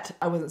 that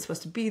I wasn't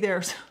supposed to be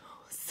there.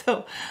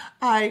 So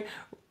I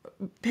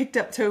picked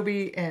up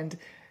Toby, and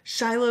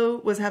Shiloh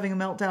was having a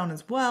meltdown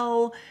as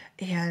well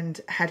and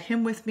had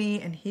him with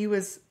me, and he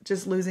was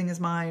just losing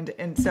his mind.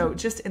 And so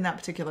just in that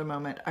particular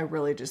moment, I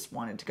really just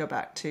wanted to go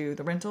back to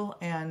the rental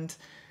and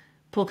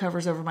pull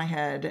covers over my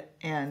head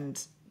and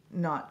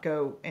not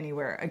go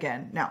anywhere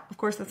again. Now, of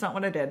course, that's not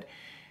what I did.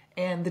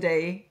 And the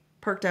day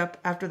perked up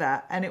after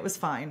that, and it was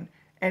fine.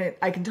 And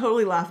I can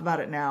totally laugh about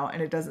it now,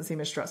 and it doesn't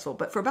seem as stressful.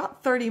 But for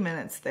about 30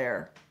 minutes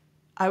there,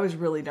 I was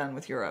really done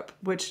with Europe,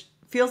 which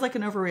feels like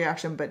an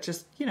overreaction, but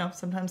just,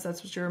 sometimes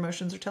that's what your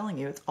emotions are telling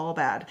you. It's all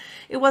bad.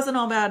 It wasn't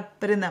all bad,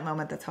 but in that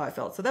moment, that's how I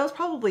felt. So that was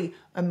probably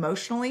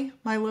emotionally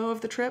my low of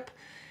the trip.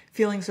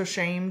 feeling so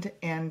shamed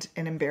and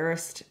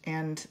embarrassed,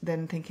 and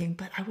then thinking,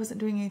 but I wasn't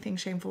doing anything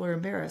shameful or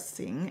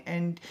embarrassing.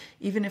 And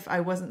even if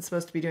I wasn't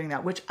supposed to be doing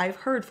that, which I've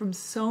heard from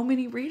so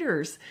many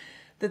readers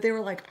that they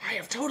were like, I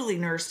have totally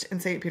nursed in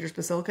St. Peter's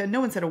Basilica. No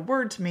one said a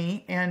word to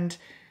me. And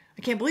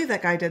I can't believe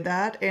that guy did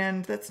that.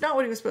 And that's not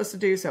what he was supposed to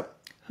do. So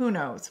who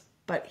knows?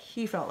 But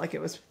he felt like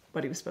it was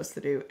what he was supposed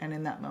to do. And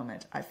in that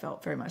moment, I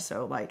felt very much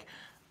so like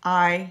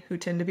I, who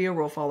tend to be a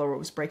rule follower,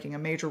 was breaking a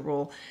major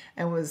rule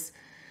and was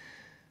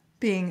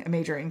being a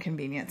major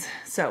inconvenience.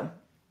 So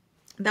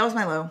that was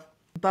my low.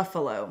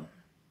 Buffalo.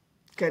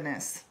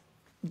 Goodness.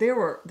 There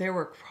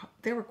were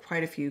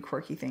quite a few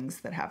quirky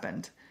things that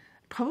happened.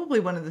 Probably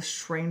one of the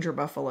stranger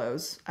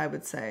buffaloes, I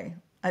would say.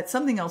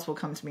 Something else will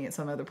come to me at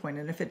some other point,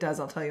 and if it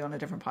does, I'll tell you on a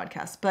different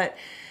podcast. But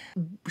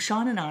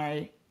Sean and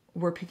I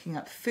were picking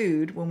up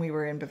food when we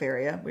were in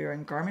Bavaria. We were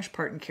in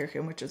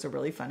Garmisch-Partenkirchen, which is a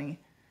really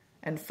funny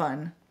and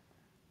fun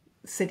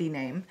city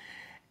name.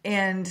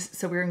 And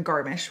so we were in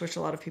Garmisch, which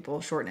a lot of people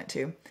shorten it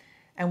to.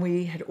 And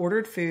we had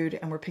ordered food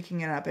and we're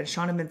picking it up. And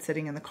Sean had been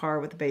sitting in the car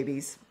with the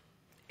babies.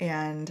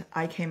 And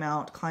I came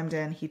out, climbed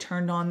in. He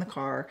turned on the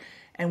car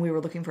and we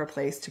were looking for a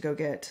place to go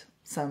get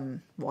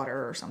some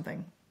water or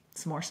something,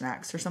 some more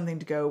snacks or something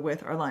to go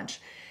with our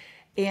lunch.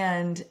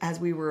 And as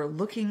we were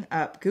looking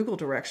up Google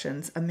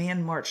directions, a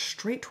man marched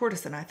straight toward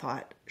us. And I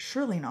thought,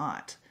 surely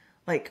not.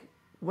 Like,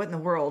 what in the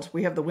world?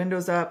 We have the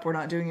windows up. We're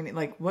not doing any,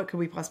 like, what could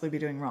we possibly be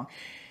doing wrong?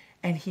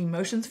 And he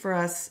motions for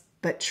us.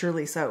 But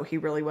surely so, he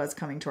really was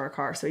coming to our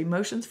car. So he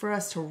motions for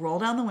us to roll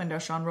down the window.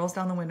 Sean rolls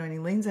down the window and he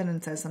leans in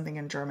and says something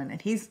in German.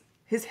 And his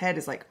head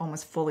is like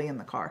almost fully in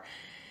the car.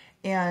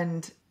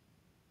 And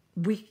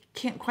we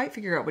can't quite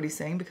figure out what he's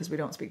saying because we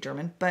don't speak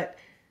German. But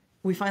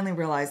we finally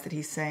realize that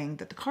he's saying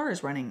that the car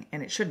is running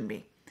and it shouldn't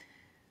be.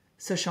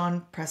 So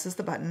Sean presses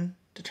the button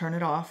to turn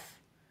it off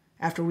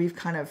after we've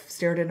kind of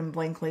stared at him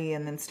blankly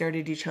and then stared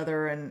at each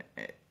other. And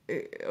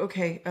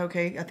okay,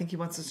 I think he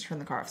wants us to turn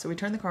the car off. So we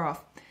turn the car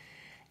off.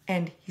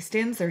 And he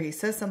stands there, he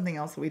says something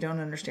else that we don't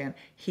understand.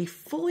 He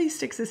fully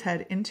sticks his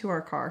head into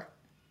our car.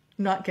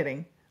 Not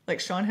kidding.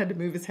 Like Sean had to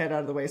move his head out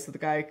of the way so the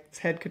guy's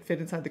head could fit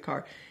inside the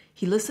car.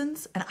 He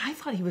listens, and I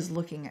thought he was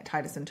looking at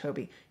Titus and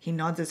Toby. He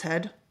nods his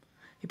head,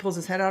 he pulls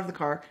his head out of the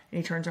car, and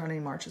he turns around and he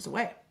marches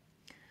away.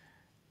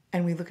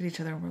 And we look at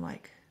each other and we're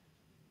like,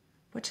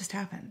 what just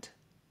happened?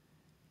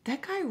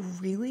 That guy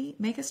really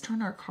make us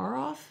turn our car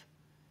off?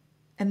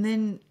 And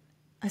then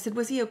I said,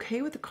 was he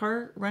okay with the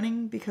car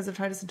running because of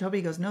Titus and Toby?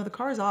 He goes, no, the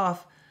car's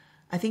off.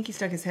 I think he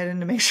stuck his head in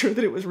to make sure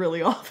that it was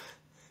really off.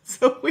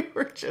 So we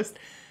were just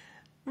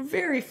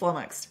very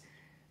flummoxed.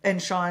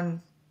 And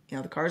Sean,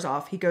 the car's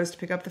off. He goes to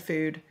pick up the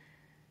food.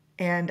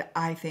 And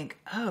I think,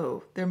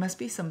 oh, there must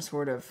be some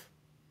sort of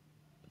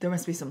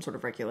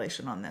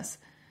regulation on this.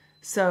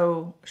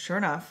 So sure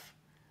enough,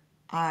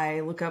 I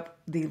look up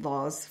the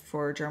laws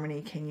for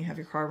Germany. Can you have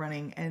your car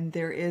running? And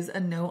there is a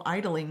no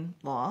idling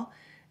law.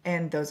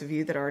 And those of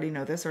you that already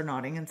know this are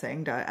nodding and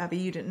saying, duh, Abbie,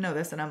 you didn't know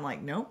this. And I'm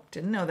like, nope,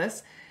 didn't know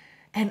this.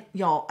 And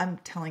y'all, I'm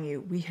telling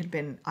you, we had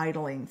been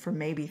idling for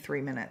maybe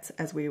 3 minutes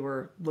as we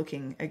were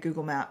looking at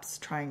Google Maps,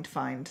 trying to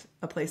find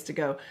a place to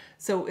go.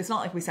 So it's not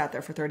like we sat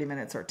there for 30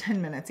 minutes or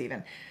 10 minutes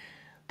even.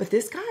 But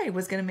this guy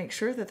was going to make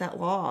sure that that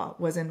law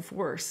was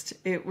enforced.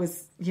 It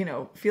was,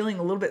 feeling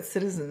a little bit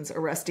citizens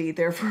arresty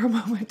there for a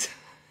moment.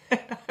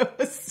 And I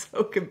was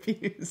so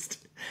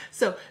confused.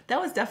 So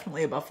that was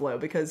definitely a buffalo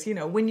because,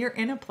 when you're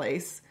in a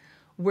place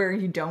where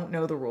you don't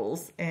know the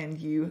rules and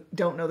you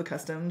don't know the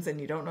customs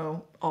and you don't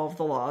know all of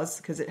the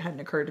laws, because it hadn't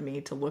occurred to me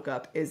to look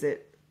up, is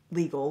it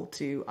legal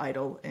to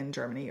idle in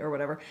Germany or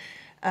whatever,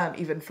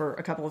 even for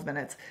a couple of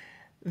minutes,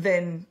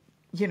 then,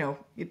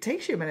 it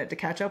takes you a minute to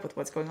catch up with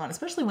what's going on,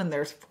 especially when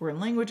there's foreign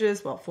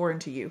languages. Well, foreign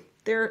to you.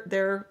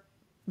 They're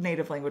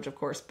native language, of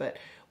course, but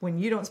when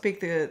you don't speak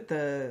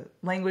the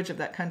language of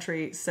that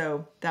country,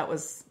 so that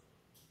was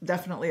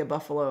definitely a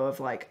buffalo of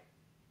like,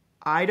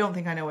 I don't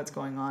think I know what's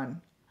going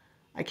on.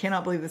 I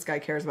cannot believe this guy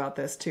cares about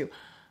this too.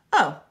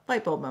 Oh,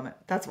 light bulb moment.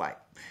 That's why.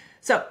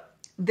 So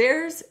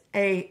there's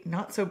a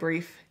not so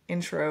brief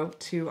intro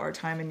to our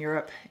time in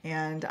Europe,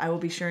 and I will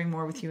be sharing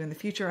more with you in the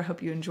future. I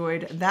hope you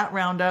enjoyed that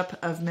roundup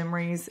of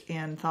memories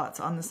and thoughts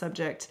on the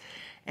subject,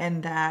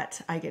 and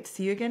that I get to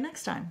see you again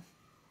next time.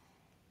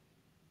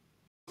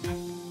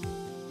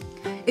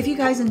 If you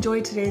guys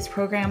enjoyed today's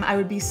program, I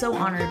would be so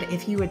honored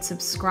if you would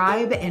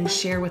subscribe and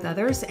share with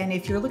others. And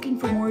if you're looking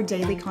for more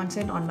daily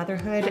content on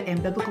motherhood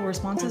and biblical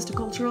responses to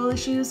cultural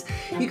issues,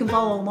 you can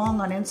follow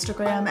along on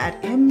Instagram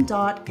at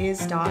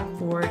m.is.for.mama.